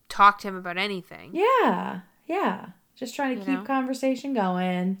talk to him about anything. Yeah. Just trying to keep conversation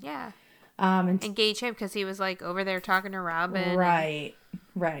going. Yeah. And engage him because he was like over there talking to Robin. Right.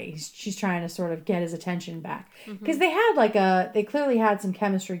 She's trying to sort of get his attention back. Because they clearly had some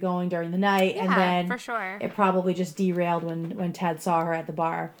chemistry going during the night. Yeah, and then for sure. It probably just derailed when Ted saw her at the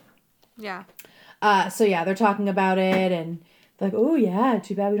bar. Yeah. So yeah, they're talking about it and like, oh yeah,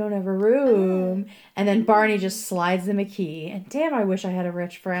 too bad we don't have a room. And then Barney just slides them a key. And damn, I wish I had a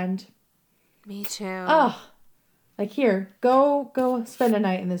rich friend. Me too. Oh, like here, go spend a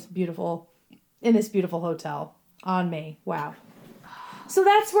night in this beautiful hotel on me. Wow. So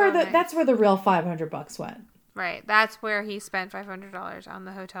that's where that's where the real $500 went. Right. That's where he spent $500 on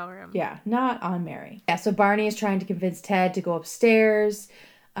the hotel room. Yeah, not on Mary. Yeah, so Barney is trying to convince Ted to go upstairs.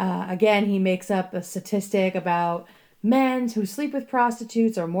 Again, he makes up a statistic about men who sleep with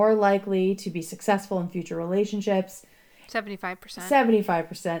prostitutes are more likely to be successful in future relationships. 75%.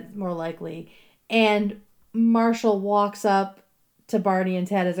 75% more likely. And Marshall walks up to Barney and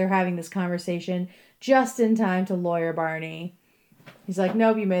Ted as they're having this conversation just in time to lawyer Barney. He's like,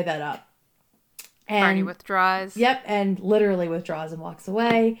 nope, you made that up. And Barney withdraws. Yep, and literally withdraws and walks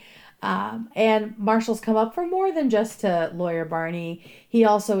away. And Marshall's come up for more than just to lawyer Barney. He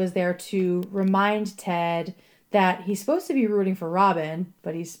also is there to remind Ted that he's supposed to be rooting for Robin,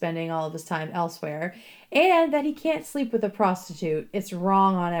 but he's spending all of his time elsewhere. And that he can't sleep with a prostitute. It's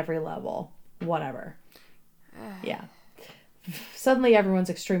wrong on every level. Whatever. Yeah. Suddenly everyone's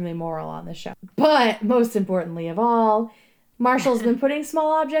extremely moral on this show. But most importantly of all, Marshall's been putting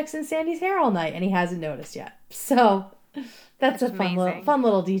small objects in Sandy's hair all night and he hasn't noticed yet. So that's a fun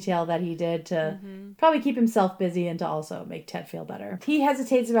little detail that he did to probably keep himself busy and to also make Ted feel better. He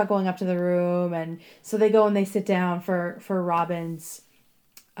hesitates about going up to the room, and so they go and they sit down for Robin's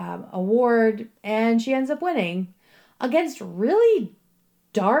award, and she ends up winning against really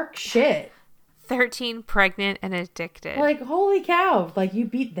dark shit. 13, pregnant and addicted. Like, holy cow. Like, you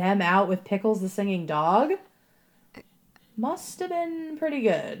beat them out with Pickles the singing dog? Must have been pretty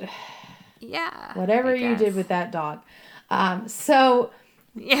good. Yeah. Whatever you did with that dog. So.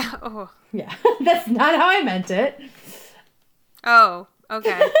 Yeah. Oh. Yeah. That's not how I meant it. Oh,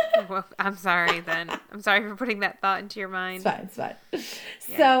 okay. Well, I'm sorry then. I'm sorry for putting that thought into your mind. It's fine. Yes.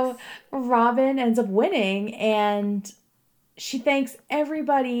 So, Robin ends up winning, and she thanks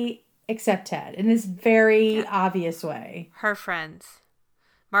everybody except Ted in this very obvious way. Her friends.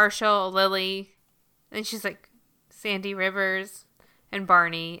 Marshall, Lily, and she's like, Sandy Rivers and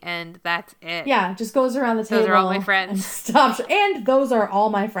Barney, and that's it. Yeah, just goes around the table. Those are all my friends. And stops. And those are all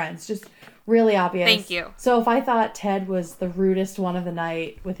my friends. Just really obvious. Thank you. So if I thought Ted was the rudest one of the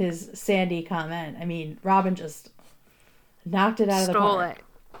night with his Sandy comment, I mean, Robin just knocked it out of the park. Stole it.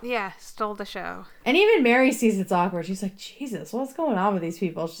 Yeah, stole the show. And even Mary sees it's awkward. She's like, Jesus, what's going on with these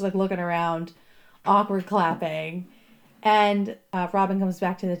people? She's like looking around, awkward clapping. And Robin comes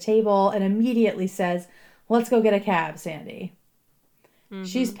back to the table and immediately says, let's go get a cab, Sandy. Mm-hmm.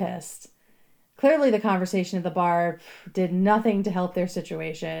 She's pissed. Clearly the conversation at the bar did nothing to help their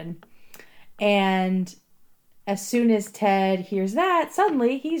situation. And as soon as Ted hears that,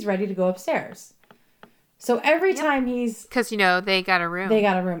 suddenly he's ready to go upstairs. So every time he's... Because, they got a room. They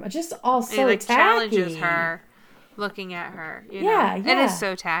got a room. Just all so and he, tacky. challenges her. looking at her. Yeah, It yeah. is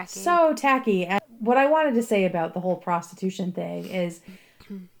so tacky. So tacky. And what I wanted to say about the whole prostitution thing is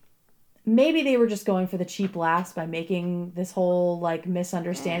maybe they were just going for the cheap laughs by making this whole like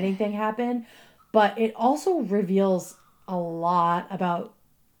misunderstanding thing happen, but it also reveals a lot about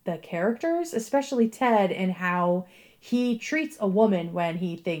the characters, especially Ted, and how he treats a woman when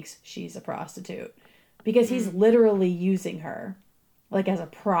he thinks she's a prostitute, because he's literally using her like as a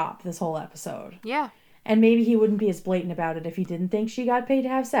prop this whole episode. Yeah. And maybe he wouldn't be as blatant about it if he didn't think she got paid to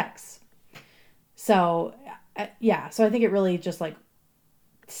have sex. So yeah, so I think it really just like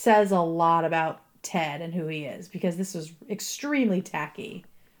says a lot about Ted and who he is, because this was extremely tacky.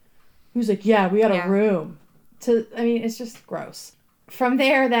 He was like, yeah, we got a room. It's just gross. From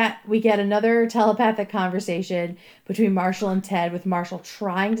there, that we get another telepathic conversation between Marshall and Ted, with Marshall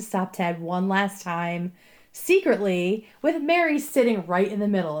trying to stop Ted one last time, secretly, with Mary sitting right in the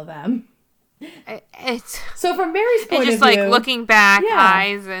middle of them. So from Mary's point of view... just like looking back,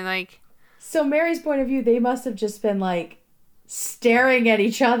 eyes, and like... So Mary's point of view, they must have just been like staring at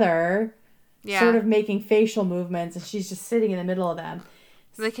each other, sort of making facial movements, and she's just sitting in the middle of them.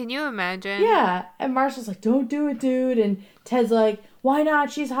 Like, can you imagine? Yeah. And Marshall's like, don't do it, dude. And Ted's like, why not?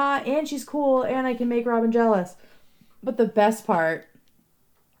 She's hot and she's cool and I can make Robin jealous. But the best part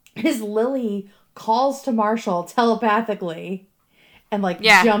is Lily calls to Marshall telepathically and like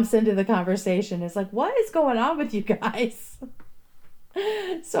jumps into the conversation. It's like, what is going on with you guys?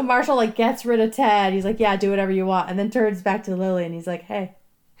 So Marshall like gets rid of Ted. He's like, yeah, do whatever you want. And then turns back to Lily and he's like, hey.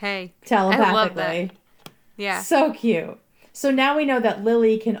 Telepathically. I love that. Yeah. So cute. So now we know that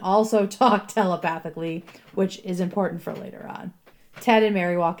Lily can also talk telepathically, which is important for later on. Ted and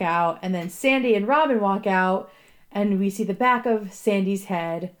Mary walk out, and then Sandy and Robin walk out, and we see the back of Sandy's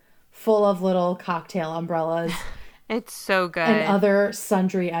head full of little cocktail umbrellas. It's so good. And other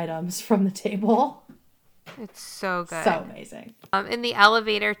sundry items from the table. It's so good. So amazing. In the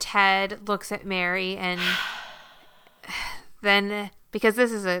elevator, Ted looks at Mary, and then, because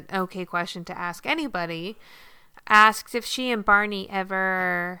this is an okay question to ask anybody, asks if she and Barney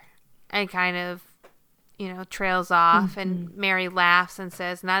ever, and kind of, trails off. And Mary laughs and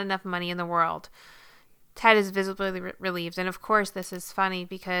says, not enough money in the world. Ted is visibly relieved. And of course, this is funny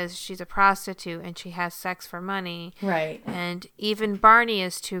because she's a prostitute and she has sex for money. Right. And even Barney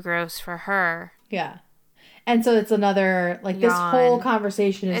is too gross for her. Yeah. And so it's another, like, this whole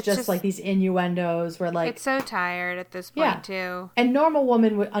conversation is just like these innuendos where, like... It's so tired at this point, too. And a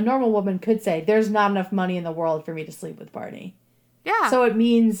normal woman could say, there's not enough money in the world for me to sleep with Barney. Yeah. So it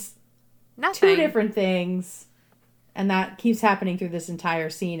means nothing. Two different things. And that keeps happening through this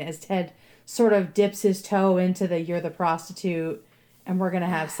entire scene as Ted sort of dips his toe into the you're the prostitute and we're going to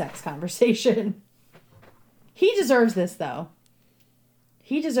have sex conversation. He deserves this, though.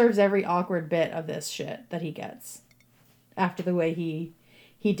 He deserves every awkward bit of this shit that he gets after the way he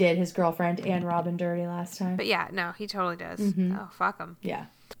did his girlfriend and Robin dirty last time. But yeah, no, he totally does. Mm-hmm. Oh, fuck him. Yeah.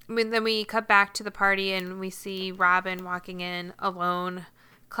 Then we cut back to the party and we see Robin walking in alone,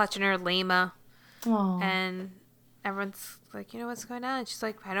 clutching her lama. Aww. And everyone's like, what's going on? And she's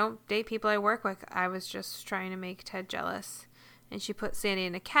like, I don't date people I work with. I was just trying to make Ted jealous. And she put Sandy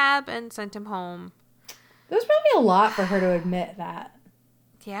in a cab and sent him home. It was probably a lot for her to admit that.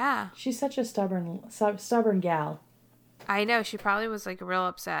 Yeah. She's such a stubborn gal. I know. She probably was like real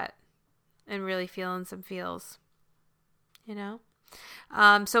upset and really feeling some feels,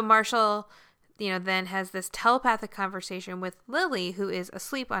 So Marshall, then has this telepathic conversation with Lily, who is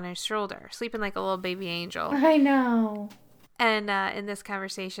asleep on his shoulder, sleeping like a little baby angel. I know. And in this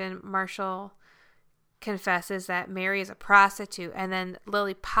conversation, Marshall confesses that Mary is a prostitute, and then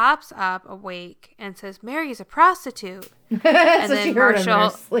Lily pops up awake and says, Mary is a prostitute. And so then she heard him in her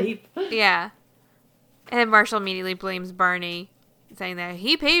sleep. Yeah. And then Marshall immediately blames Barney, saying that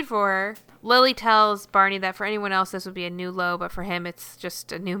he paid for her. Lily tells Barney that for anyone else this would be a new low, but for him it's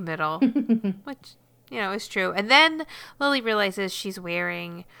just a new middle, which, is true. And then Lily realizes she's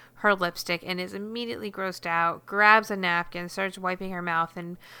wearing her lipstick and is immediately grossed out, grabs a napkin, starts wiping her mouth,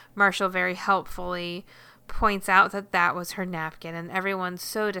 and Marshall very helpfully points out that was her napkin, and everyone's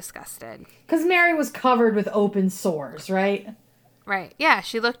so disgusted. Because Mary was covered with open sores, right? Right. Yeah,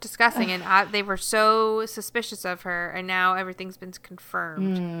 she looked disgusting, and they were so suspicious of her, and now everything's been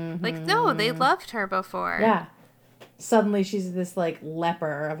confirmed. Mm-hmm. Like, no, they loved her before. Yeah. Suddenly she's this, like,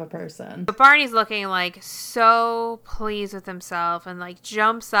 leper of a person. But Barney's looking, like, so pleased with himself and, like,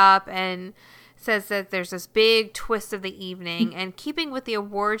 jumps up and says that there's this big twist of the evening. And keeping with the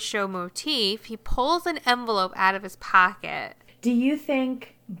award show motif, he pulls an envelope out of his pocket. Do you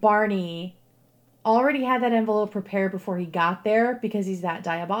think Barney already had that envelope prepared before he got there because he's that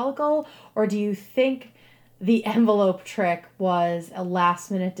diabolical? Or do you think the envelope trick was a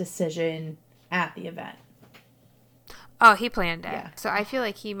last-minute decision at the event. Oh, he planned it. Yeah. So I feel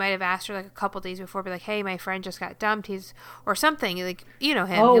like he might have asked her like a couple days before, be like, "Hey, my friend just got dumped. Or something." Like, you know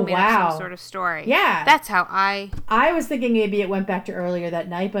him. Oh, He'll make up wow. some sort of story. Yeah. That's how I was thinking maybe it went back to earlier that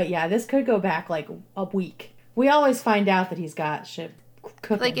night, but yeah, this could go back like a week. We always find out that he's got shit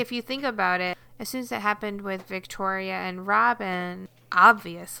cooking. like. If you think about it, as soon as it happened with Victoria and Robin,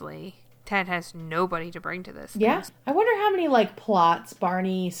 obviously Ted has nobody to bring to this. Yeah. I wonder how many like plots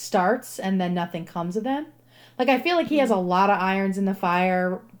Barney starts and then nothing comes of them. Like, I feel like he has a lot of irons in the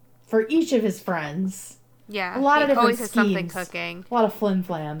fire for each of his friends. Yeah. A lot of different always has schemes. something cooking. A lot of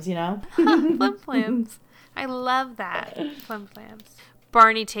flim-flams, you know? Flim-flams. I love that. Flim-flams.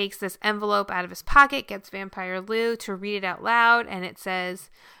 Barney takes this envelope out of his pocket, gets Vampire Lou to read it out loud, and it says,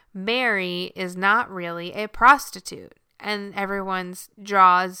 "Mary is not really a prostitute." And everyone's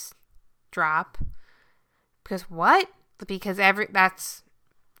jaws drop. Because what? Because that's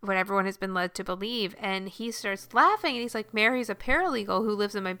what everyone has been led to believe. And he starts laughing and he's like, "Mary's a paralegal who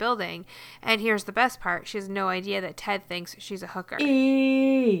lives in my building." And here's the best part. She has no idea that Ted thinks she's a hooker.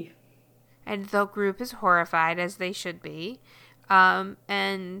 Eee. And the group is horrified, as they should be.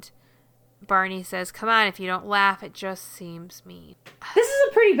 And Barney says, "Come on, if you don't laugh, it just seems mean." This is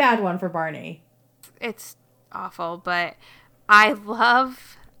a pretty bad one for Barney. It's awful, but I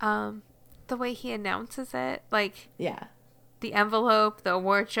love the way he announces it. Like, Yeah. the envelope, the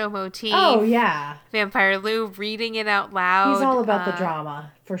award show motif. Oh, yeah. Vampire Lou reading it out loud. He's all about the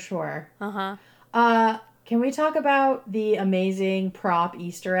drama, for sure. Uh-huh. Can we talk about the amazing prop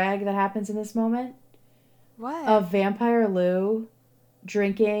Easter egg that happens in this moment? What? Of Vampire Lou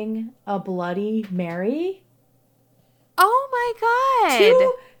drinking a Bloody Mary? Oh my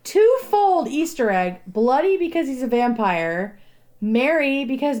god! Twofold Easter egg. Bloody because he's a vampire. Mary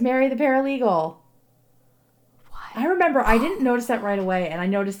because Mary the paralegal. I remember I didn't notice that right away, and I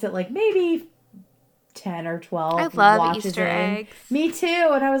noticed it like maybe 10 or 12 I love watches Easter in. eggs. Me too,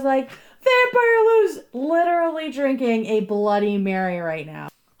 and I was like, Vampire Lou's literally drinking a Bloody Mary right now.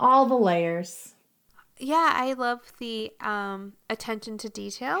 All the layers. Yeah, I love the attention to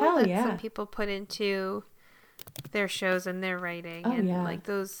detail Hell that yeah. some people put into their shows and their writing. Oh, and yeah. like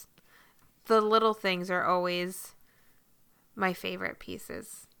the little things are always my favorite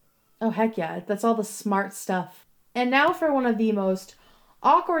pieces. Oh, heck yeah. That's all the smart stuff. And now for one of the most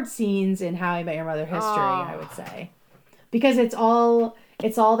awkward scenes in How I Met Your Mother history, I would say. Because it's all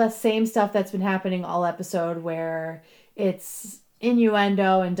the same stuff that's been happening all episode, where it's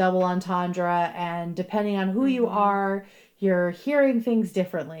innuendo and double entendre, and depending on who you are, you're hearing things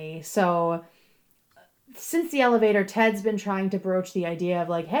differently. So since the elevator, Ted's been trying to broach the idea of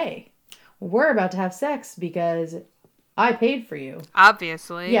like, hey, we're about to have sex because I paid for you.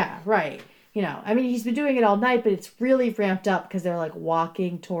 Obviously. Yeah, right. You know, I mean, he's been doing it all night, but it's really ramped up because they're like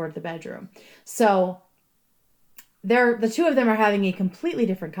walking toward the bedroom. So the two of them are having a completely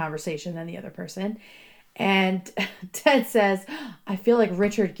different conversation than the other person. And Ted says, "I feel like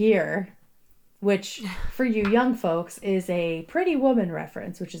Richard Gere," which for you young folks is a Pretty Woman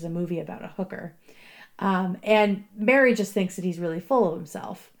reference, which is a movie about a hooker. And Mary just thinks that he's really full of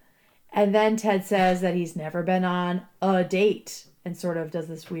himself. And then Ted says that he's never been on a date and sort of does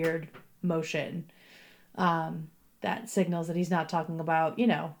this weird motion that signals that he's not talking about, you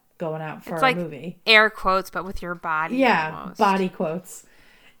know, going out for a movie. Air quotes, but with your body. Yeah, almost. body quotes.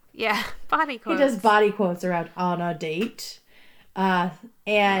 Yeah, body quotes. He does body quotes around on a date.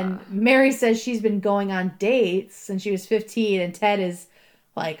 And Mary says she's been going on dates since she was 15, and Ted is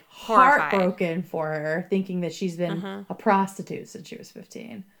like horrified, heartbroken for her, thinking that she's been a prostitute since she was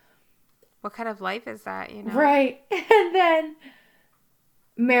 15. What kind of life is that, you know? Right. And then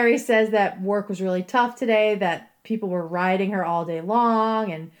Mary says that work was really tough today, that people were riding her all day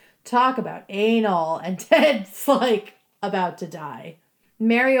long, and talk about anal, and Ted's like about to die.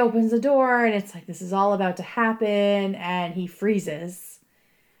 Mary opens the door, and it's like this is all about to happen, and he freezes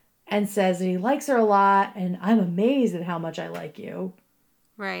and says that he likes her a lot, and I'm amazed at how much I like you.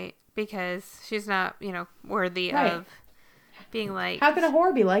 Right, because she's not, you know, worthy of being liked. How can a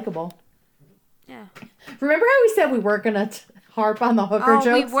whore be likable? Yeah. Remember how we said we weren't going to harp on the hooker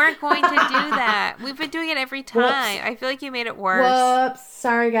jokes? We weren't going to do that. We've been doing it every time. Whoops. I feel like you made it worse. Whoops.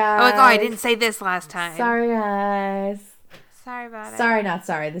 Sorry, guys. I'm like, I didn't say this last time. Sorry, guys. Sorry about it. Sorry, not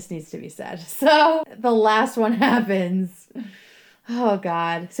sorry. This needs to be said. So the last one happens. Oh,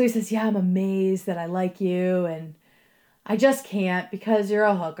 God. So he says, yeah, I'm amazed that I like you, and I just can't because you're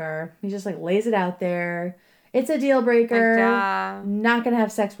a hooker. He just like lays it out there. It's a deal breaker. Not going to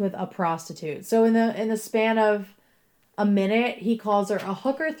have sex with a prostitute. So in the span of a minute, he calls her a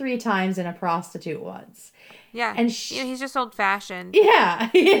hooker 3 times and a prostitute once. Yeah. And he's just old fashioned. Yeah,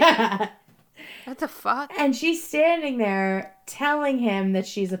 yeah. What the fuck? And she's standing there telling him that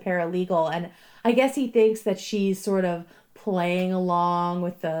she's a paralegal. And I guess he thinks that she's sort of playing along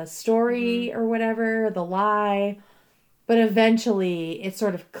with the story or whatever, the lie. But eventually, it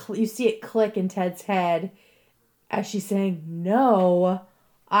sort of, you see it click in Ted's head as she's saying, no,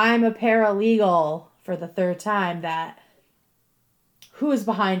 I'm a paralegal, for the 3rd time. That, who is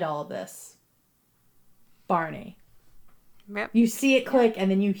behind all of this? Barney. Yep. You see it click, and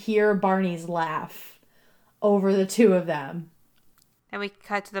then you hear Barney's laugh over the two of them. And we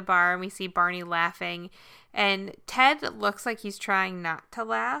cut to the bar, and we see Barney laughing. And Ted looks like he's trying not to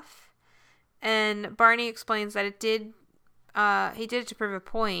laugh. And Barney explains that he did it to prove a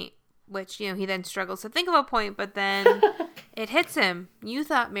point, which, he then struggles to think of a point, but then it hits him. You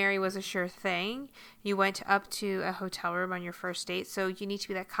thought Mary was a sure thing. You went up to a hotel room on your first date, so you need to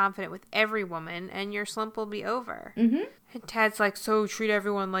be that confident with every woman, and your slump will be over. Mm-hmm. And Ted's like, so treat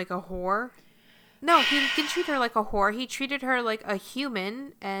everyone like a whore? No, he didn't treat her like a whore. He treated her like a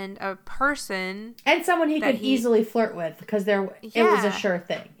human and a person. And someone he could easily flirt with, because it was a sure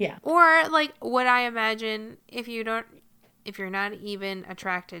thing. Yeah. Or, like, what I imagine, if you're not even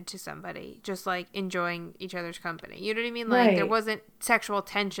attracted to somebody, just, like, enjoying each other's company. You know what I mean? Like, There wasn't sexual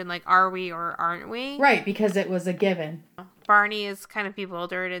tension, like, are we or aren't we? Right, because it was a given. Barney is kind of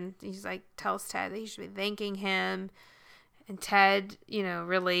bewildered, and he's like, tells Ted that he should be thanking him. And Ted,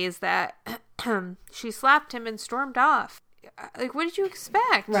 relays that she slapped him and stormed off. Like, what did you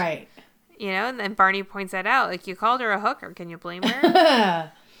expect? Right. And then Barney points that out. Like, you called her a hooker. Can you blame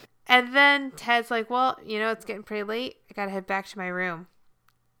her? And then Ted's like, well, it's getting pretty late. I gotta head back to my room.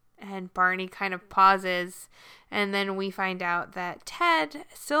 And Barney kind of pauses. And then we find out that Ted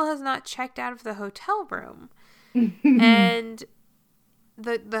still has not checked out of the hotel room. And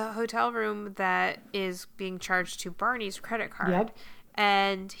the hotel room that is being charged to Barney's credit card. Yep.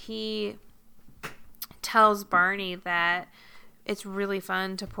 And he tells Barney that it's really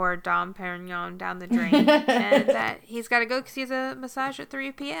fun to pour Dom Perignon down the drain, and that he's got to go because he has a massage at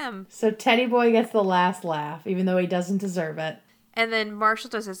 3 p.m. So Teddy Boy gets the last laugh, even though he doesn't deserve it. And then Marshall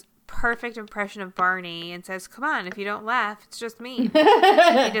does his perfect impression of Barney and says, come on, if you don't laugh, it's just me. He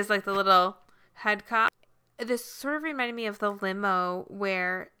does like the little head cock. This sort of reminded me of the limo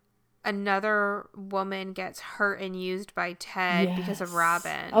where another woman gets hurt and used by Ted because of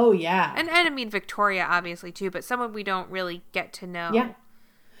Robin. Oh, yeah. And I mean Victoria, obviously, too, but someone we don't really get to know. Yeah.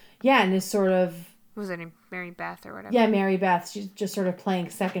 Yeah, and is sort of... Was it Mary Beth or whatever? Yeah, Mary Beth. She's just sort of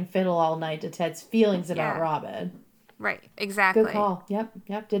playing second fiddle all night to Ted's feelings about Robin. Right, exactly. Good call.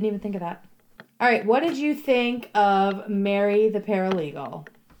 Yep. Didn't even think of that. All right, what did you think of Mary the Paralegal?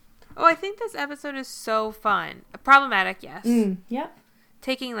 Oh, I think this episode is so fun. Problematic, yes. Yep.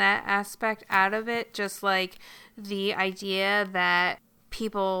 Taking that aspect out of it, just like the idea that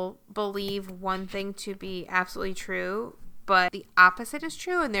people believe one thing to be absolutely true, but the opposite is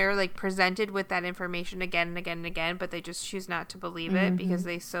true, and they're like presented with that information again and again and again, but they just choose not to believe it because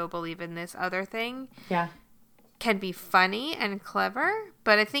they so believe in this other thing. Yeah. Can be funny and clever,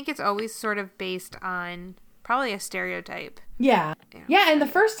 but I think it's always sort of based on probably a stereotype. Yeah, and the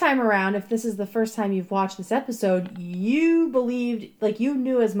first time around, if this is the first time you've watched this episode, you believed, like, you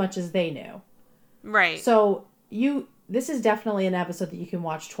knew as much as they knew. Right. So, this is definitely an episode that you can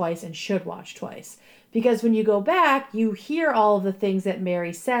watch twice and should watch twice. Because when you go back, you hear all of the things that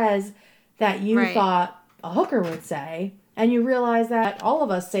Mary says that you thought a hooker would say, and you realize that all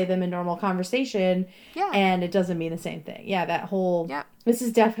of us say them in normal conversation, and it doesn't mean the same thing. Yeah, that whole... Yep. This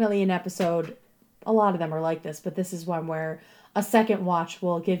is definitely an episode... A lot of them are like this, but this is one where a second watch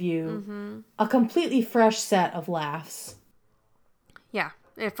will give you a completely fresh set of laughs. Yeah,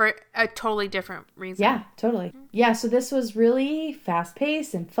 for a totally different reason. Yeah, totally. Yeah, so this was really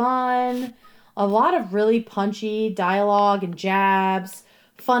fast-paced and fun. A lot of really punchy dialogue and jabs,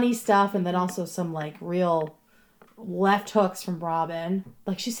 funny stuff, and then also some, like, real left hooks from Robin.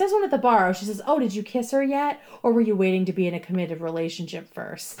 Like, she says one at the bar. She says, oh, did you kiss her yet? Or were you waiting to be in a committed relationship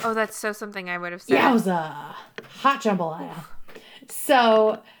first? Oh, that's so something I would have said. Yeah, it was a hot jambalaya.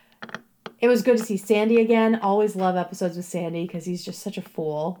 So, it was good to see Sandy again. Always love episodes with Sandy because he's just such a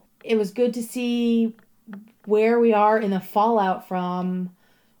fool. It was good to see where we are in the fallout from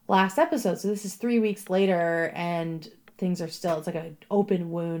last episode. So, this is 3 weeks later, and things are still, it's like an open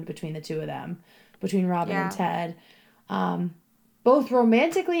wound between the two of them. Between Robin and Ted. Both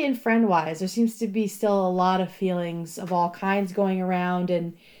romantically and friend-wise, there seems to be still a lot of feelings of all kinds going around,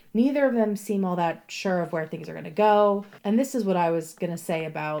 and neither of them seem all that sure of where things are going to go. And this is what I was going to say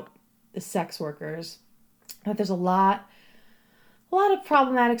about the sex workers. But there's a lot of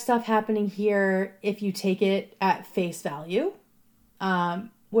problematic stuff happening here if you take it at face value,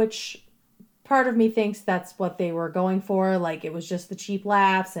 which part of me thinks that's what they were going for. Like, it was just the cheap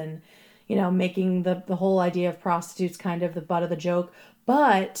laughs and, making the whole idea of prostitutes kind of the butt of the joke.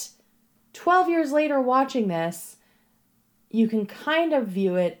 But 12 years later watching this, you can kind of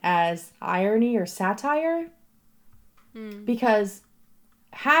view it as irony or satire. Because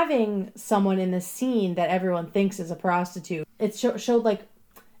having someone in the scene that everyone thinks is a prostitute, it showed like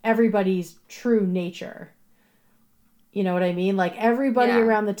everybody's true nature. You know what I mean? Like, everybody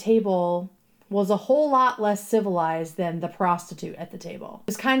around the table was a whole lot less civilized than the prostitute at the table.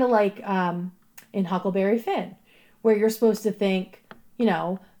 It's kind of like in Huckleberry Finn, where you're supposed to think,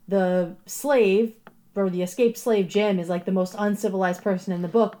 the slave or the escaped slave Jim is like the most uncivilized person in the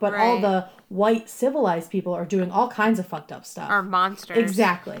book, but all the white civilized people are doing all kinds of fucked up stuff. Are monsters.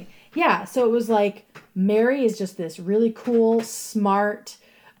 Exactly. Yeah, so it was like Mary is just this really cool, smart,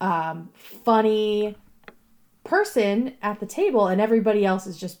 funny person at the table, and everybody else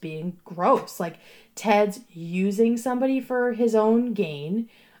is just being gross. Like, Ted's using somebody for his own gain.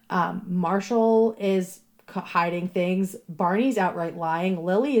 Marshall is hiding things. Barney's outright lying.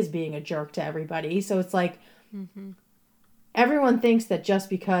 Lily is being a jerk to everybody. So it's like everyone thinks that just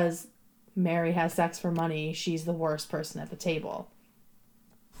because Mary has sex for money, she's the worst person at the table.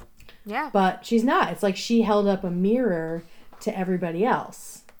 Yeah. But she's not. It's like she held up a mirror to everybody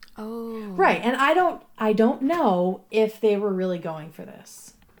else. Oh. Right. And I don't know if they were really going for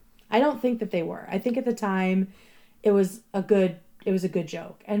this. I don't think that they were. I think at the time it was a good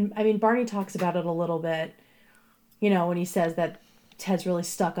joke. And I mean, Barney talks about it a little bit, when he says that Ted's really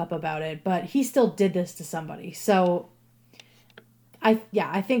stuck up about it, but he still did this to somebody. So I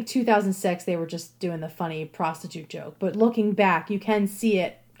think 2006 they were just doing the funny prostitute joke, but looking back, you can see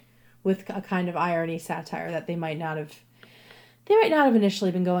it with a kind of irony, satire that they might not have initially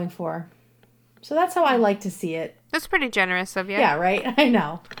been going for. So that's how I like to see it. That's pretty generous of you. Yeah, right? I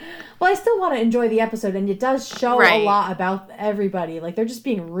know. Well, I still want to enjoy the episode, and it does show a lot about everybody. Like, they're just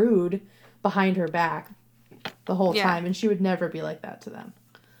being rude behind her back the whole time, and she would never be like that to them.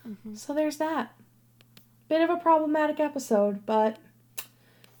 So there's that. Bit of a problematic episode, but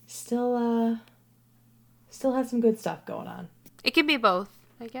still has some good stuff going on. It can be both,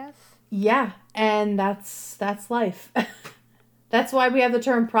 I guess. Yeah, and that's life. That's why we have the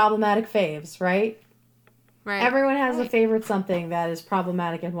term problematic faves, right? Right. Everyone has a favorite something that is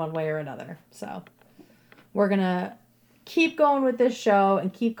problematic in one way or another. So we're going to keep going with this show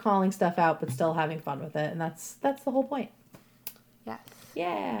and keep calling stuff out, but still having fun with it. And that's the whole point. Yes.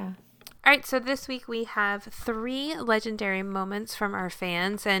 Yeah. All right, so this week we have 3 legendary moments from our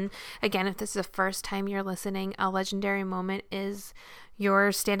fans. And again, if this is the first time you're listening, a legendary moment is your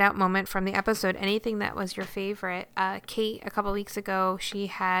standout moment from the episode. Anything that was your favorite. Kate, a couple weeks ago, she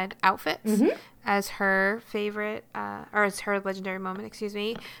had outfits as her favorite, or as her legendary moment, excuse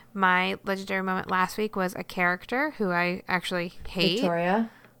me. My legendary moment last week was a character who I actually hate. Victoria.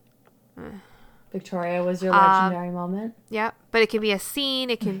 Victoria was your legendary moment? Yeah, but it can be a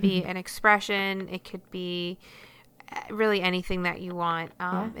scene, it can be an expression, it could be really anything that you want.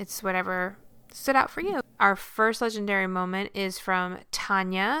 It's whatever stood out for you. Our first legendary moment is from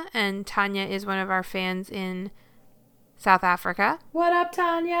Tanya, and Tanya is one of our fans in South Africa. What up,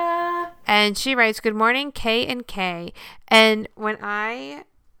 Tanya? And she writes, "Good morning, K and K." And when I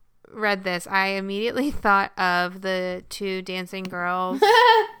read this, I immediately thought of the 2 dancing girls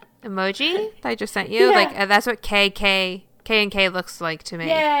emoji that I just sent you. Like, that's what K and K looks like to me.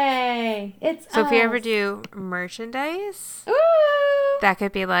 Yay! It's so us. If you ever do merchandise, that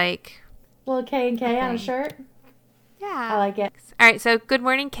could be like little K and K on a shirt. Yeah, I like it. All right, so good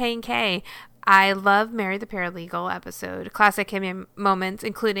morning, K and K. I love Mary the Paralegal episode. Classic Kim moments,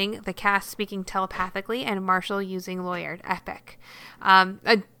 including the cast speaking telepathically and Marshall using lawyer. Epic.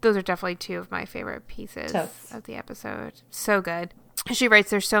 Those are definitely 2 of my favorite pieces of the episode. So good. She writes,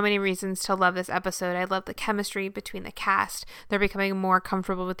 "There's so many reasons to love this episode. I love the chemistry between the cast. They're becoming more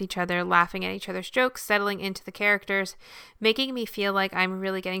comfortable with each other, laughing at each other's jokes, settling into the characters, making me feel like I'm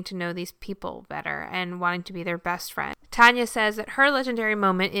really getting to know these people better and wanting to be their best friend." Tanya says that her legendary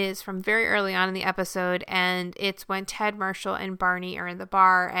moment is from very early on in the episode, and it's when Ted, Marshall, and Barney are in the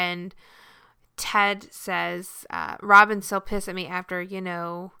bar, and Ted says, "Robin's still pissed at me after,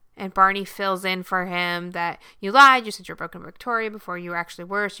 And Barney fills in for him that you lied, you said you're broken Victoria before you actually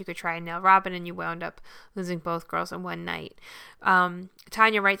were, so you could try and nail Robin, and you wound up losing both girls in one night.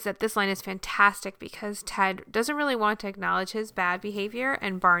 Tanya writes that this line is fantastic because Ted doesn't really want to acknowledge his bad behavior,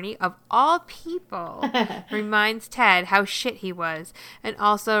 and Barney, of all people, reminds Ted how shit he was, and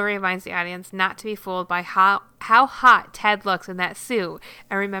also reminds the audience not to be fooled by how hot Ted looks in that suit,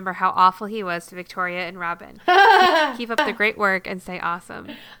 and remember how awful he was to Victoria and Robin. Keep up the great work and stay awesome.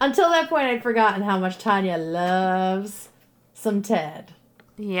 Until that point, I'd forgotten how much Tanya loves some Ted.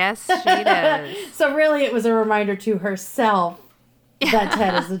 Yes, she does. So really, it was a reminder to herself that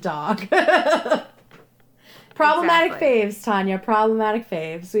Ted is a dog. Problematic faves, Tanya. Problematic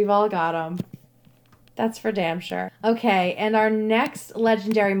faves. We've all got them. That's for damn sure. Okay, and our next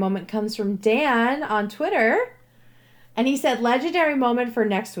legendary moment comes from Dan on Twitter. And he said, legendary moment for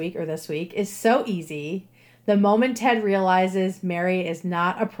next week or this week is so easy. The moment Ted realizes Mary is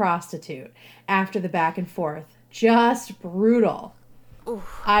not a prostitute after the back and forth. Just brutal.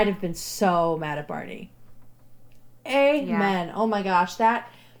 Oof. I'd have been so mad at Barney. Amen. Yeah. Oh my gosh. That,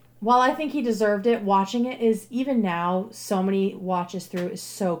 while I think he deserved it, watching it is, even now, so many watches through, is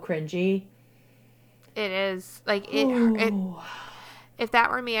so cringy. It is. Like, it if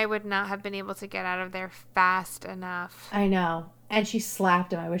that were me, I would not have been able to get out of there fast enough. I know. And she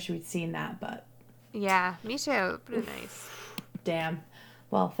slapped him. I wish we'd seen that, but. Yeah, me too. Pretty nice. Damn.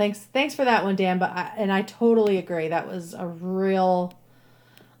 Well, thanks for that one, Dan. But I totally agree. That was a real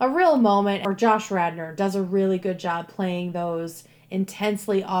moment. Or Josh Radnor does a really good job playing those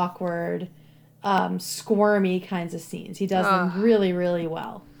intensely awkward, squirmy kinds of scenes. He does them really, really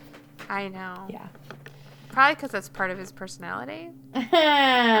well. I know. Yeah. Probably because that's part of his personality.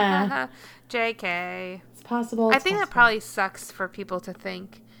 JK. It's possible. I think that probably sucks for people to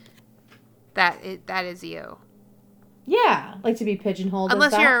think that is you. Yeah, like to be pigeonholed.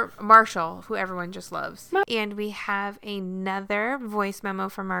 Unless you're Marshall, who everyone just loves. And we have another voice memo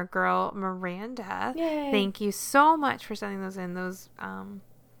from our girl Miranda. Yay. Thank you so much for sending those in. Those I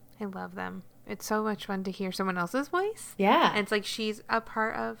love them. It's so much fun to hear someone else's voice. Yeah. And it's like she's a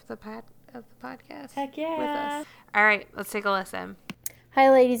part of the podcast. Heck yeah. With us. All right, let's take a listen. Hi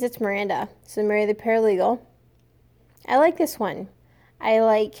ladies, it's Miranda. So Mary the Paralegal. I like this one. I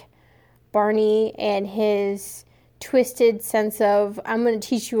like Barney and his twisted sense of, I'm going to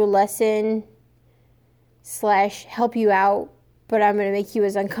teach you a lesson / help you out, but I'm going to make you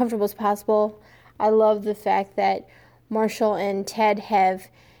as uncomfortable as possible. I love the fact that Marshall and Ted have,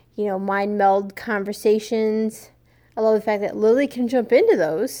 mind meld conversations. I love the fact that Lily can jump into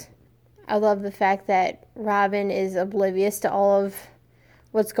those. I love the fact that Robin is oblivious to all of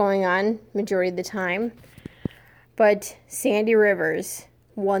what's going on majority of the time. But Sandy Rivers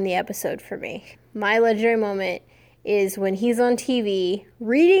won the episode for me. My legendary moment is when he's on TV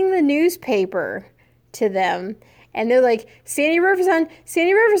reading the newspaper to them, and they're like, Sandy Rivers on,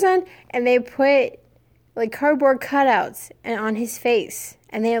 and they put like cardboard cutouts on his face,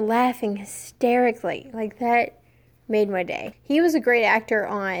 and they're laughing hysterically. Like, that made my day. He was a great actor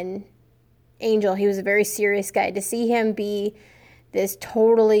on Angel. He was a very serious guy. To see him be this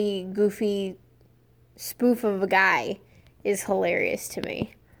totally goofy spoof of a guy is hilarious to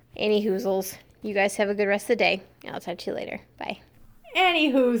me. Annie Hoozles, you guys have a good rest of the day. I'll talk to you later. Bye.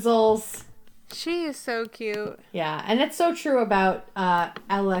 Annie Hoozles. She is so cute. Yeah, and it's so true about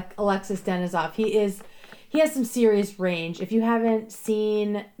Alexis Denisov. He has some serious range. If you haven't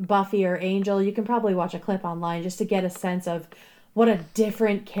seen Buffy or Angel, you can probably watch a clip online just to get a sense of what a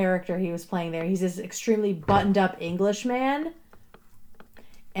different character he was playing there. He's this extremely buttoned-up Englishman,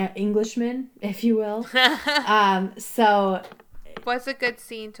 if you will. So, what's a good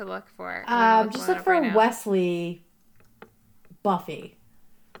scene to look for? Just look for Wesley Buffy.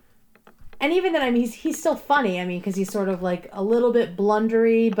 And even then, he's still funny. Because he's sort of like a little bit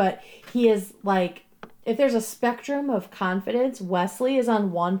blundery, but he is like, if there's a spectrum of confidence, Wesley is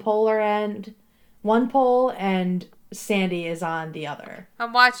on one pole, and Sandy is on the other.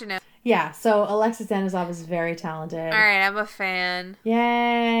 I'm watching it. Yeah, so Alexis Denisov is very talented. All right, I'm a fan.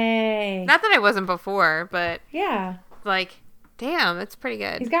 Yay. Not that I wasn't before, but yeah, like, damn, it's pretty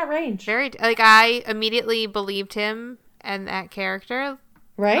good. He's got range. I immediately believed him and that character.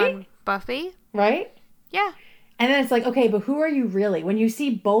 Right? On Buffy. Right? Yeah. And then it's like, okay, but who are you really? When you see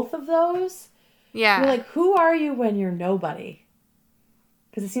both of those, yeah, you're like, who are you when you're nobody?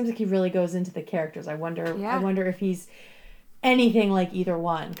 Because it seems like he really goes into the characters. I wonder if he's anything like either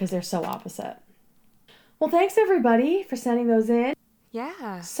one, because they're so opposite. Well, thanks everybody for sending those in.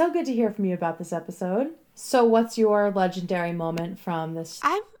 Yeah. So good to hear from you about this episode. So what's your legendary moment from this?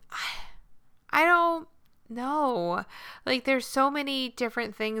 I don't No. Like, there's so many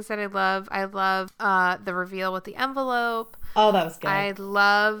different things that I love. I love the reveal with the envelope. Oh, that was good. I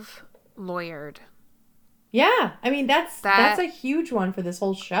love Lawyered. Yeah. I mean, that's a huge one for this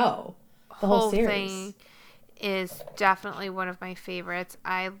whole show. The whole series. Thing is definitely one of my favorites.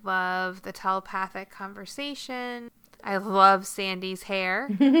 I love the telepathic conversation. I love Sandy's hair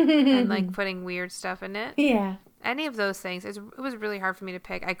and like putting weird stuff in it. Yeah. Any of those things. It was really hard for me to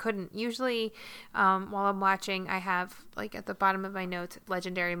pick. I couldn't. Usually, while I'm watching, I have like at the bottom of my notes,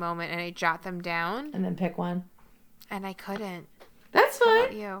 legendary moment, and I jot them down. And then pick one. And I couldn't. That's fine. How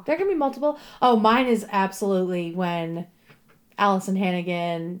about you? There can be multiple. Oh, mine is absolutely when Allison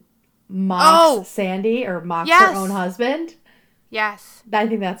Hannigan mocks Sandy or mocks her own husband. Yes. I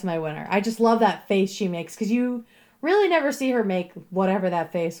think that's my winner. I just love that face she makes because you really never see her make whatever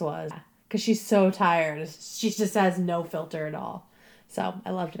that face was because she's so tired. She just has no filter at all. So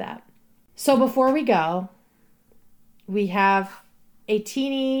I loved that. So before we go, we have a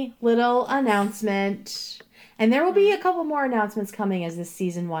teeny little announcement. And there will be a couple more announcements coming as this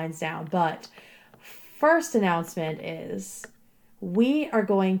season winds down. But first announcement is we are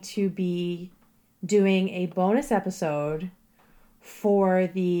going to be doing a bonus episode for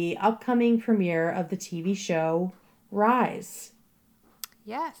the upcoming premiere of the TV show Rise.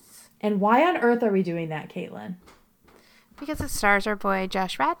 Yes. And why on earth are we doing that, Caitlin? Because it stars our boy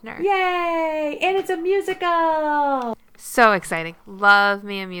Josh Radnor. Yay! And it's a musical! So exciting. Love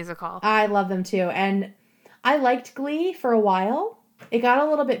me a musical. I love them too. And I liked Glee for a while. It got a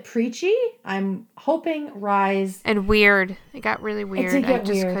little bit preachy. I'm hoping Rise... And weird. It got really weird. It did get I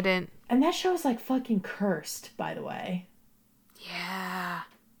just weird. couldn't... And that show is like fucking cursed, by the way. Yeah.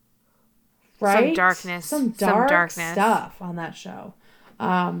 Right? Some darkness. Some dark stuff on that show.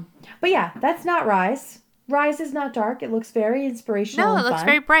 But yeah, that's not Rise. Rise is not dark. It looks very inspirational. No, and it looks fun.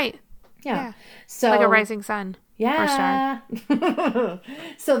 very bright. Yeah. So like a rising sun. Yeah.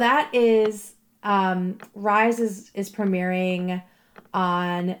 So that is Rise is premiering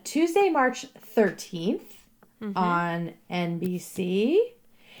on Tuesday, March 13th on NBC.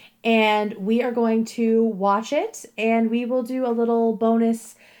 And we are going to watch it, and we will do a little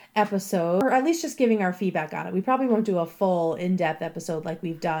bonus episode, or at least just giving our feedback on it. We probably won't do a full in-depth episode like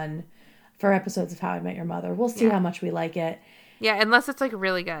we've done for episodes of How I Met Your Mother. We'll see how much we like it. Yeah, unless it's like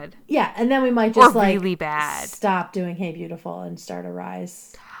really good. Yeah, and then we might just or really bad. Stop doing Hey Beautiful and start a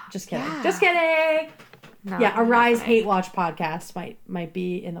Rise. Just kidding. Yeah. Just kidding. No, yeah, a Rise hate watch podcast might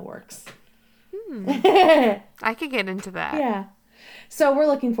be in the works. I could get into that. Yeah. So we're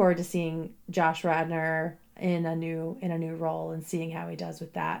looking forward to seeing Josh Radnor in a new role and seeing how he does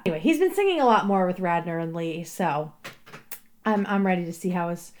with that. Anyway, he's been singing a lot more with Radnor and Lee, so I'm ready to see how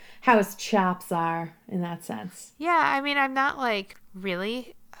his chops are in that sense. Yeah, I mean, I'm not like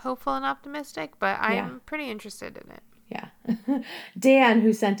really hopeful and optimistic, but I'm pretty interested in it. Yeah. Dan,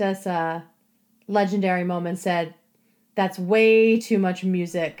 who sent us a legendary moment, said that's way too much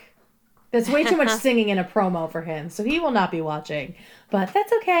music. That's way too much singing in a promo for him, so he will not be watching. But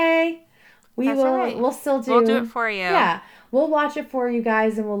that's okay. That's all right. We'll still do. We'll do it for you. Yeah, we'll watch it for you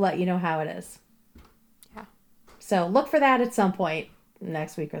guys, and we'll let you know how it is. Yeah. So look for that at some point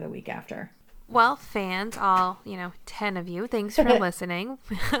next week or the week after. Well, fans, all 10 of you, thanks for listening.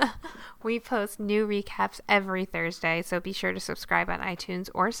 We post new recaps every Thursday, so be sure to subscribe on iTunes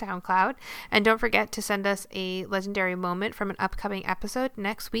or SoundCloud. And don't forget to send us a legendary moment from an upcoming episode.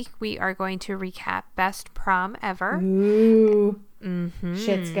 Next week, we are going to recap Best Prom Ever. Ooh.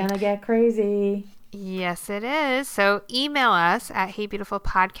 Shit's gonna get crazy. Yes, it is. So email us at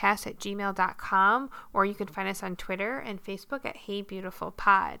heybeautifulpodcast@gmail.com, or you can find us on Twitter and Facebook at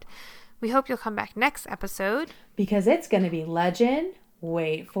heybeautifulpod. We hope you'll come back next episode. Because it's going to be legend.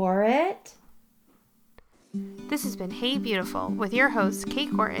 Wait for it. This has been Hey Beautiful with your hosts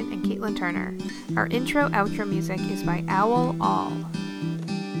Kate Horton and Caitlin Turner. Our intro-outro music is by Owl All.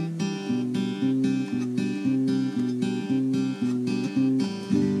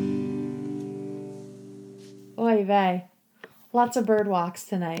 Oy vey. Lots of bird walks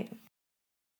tonight.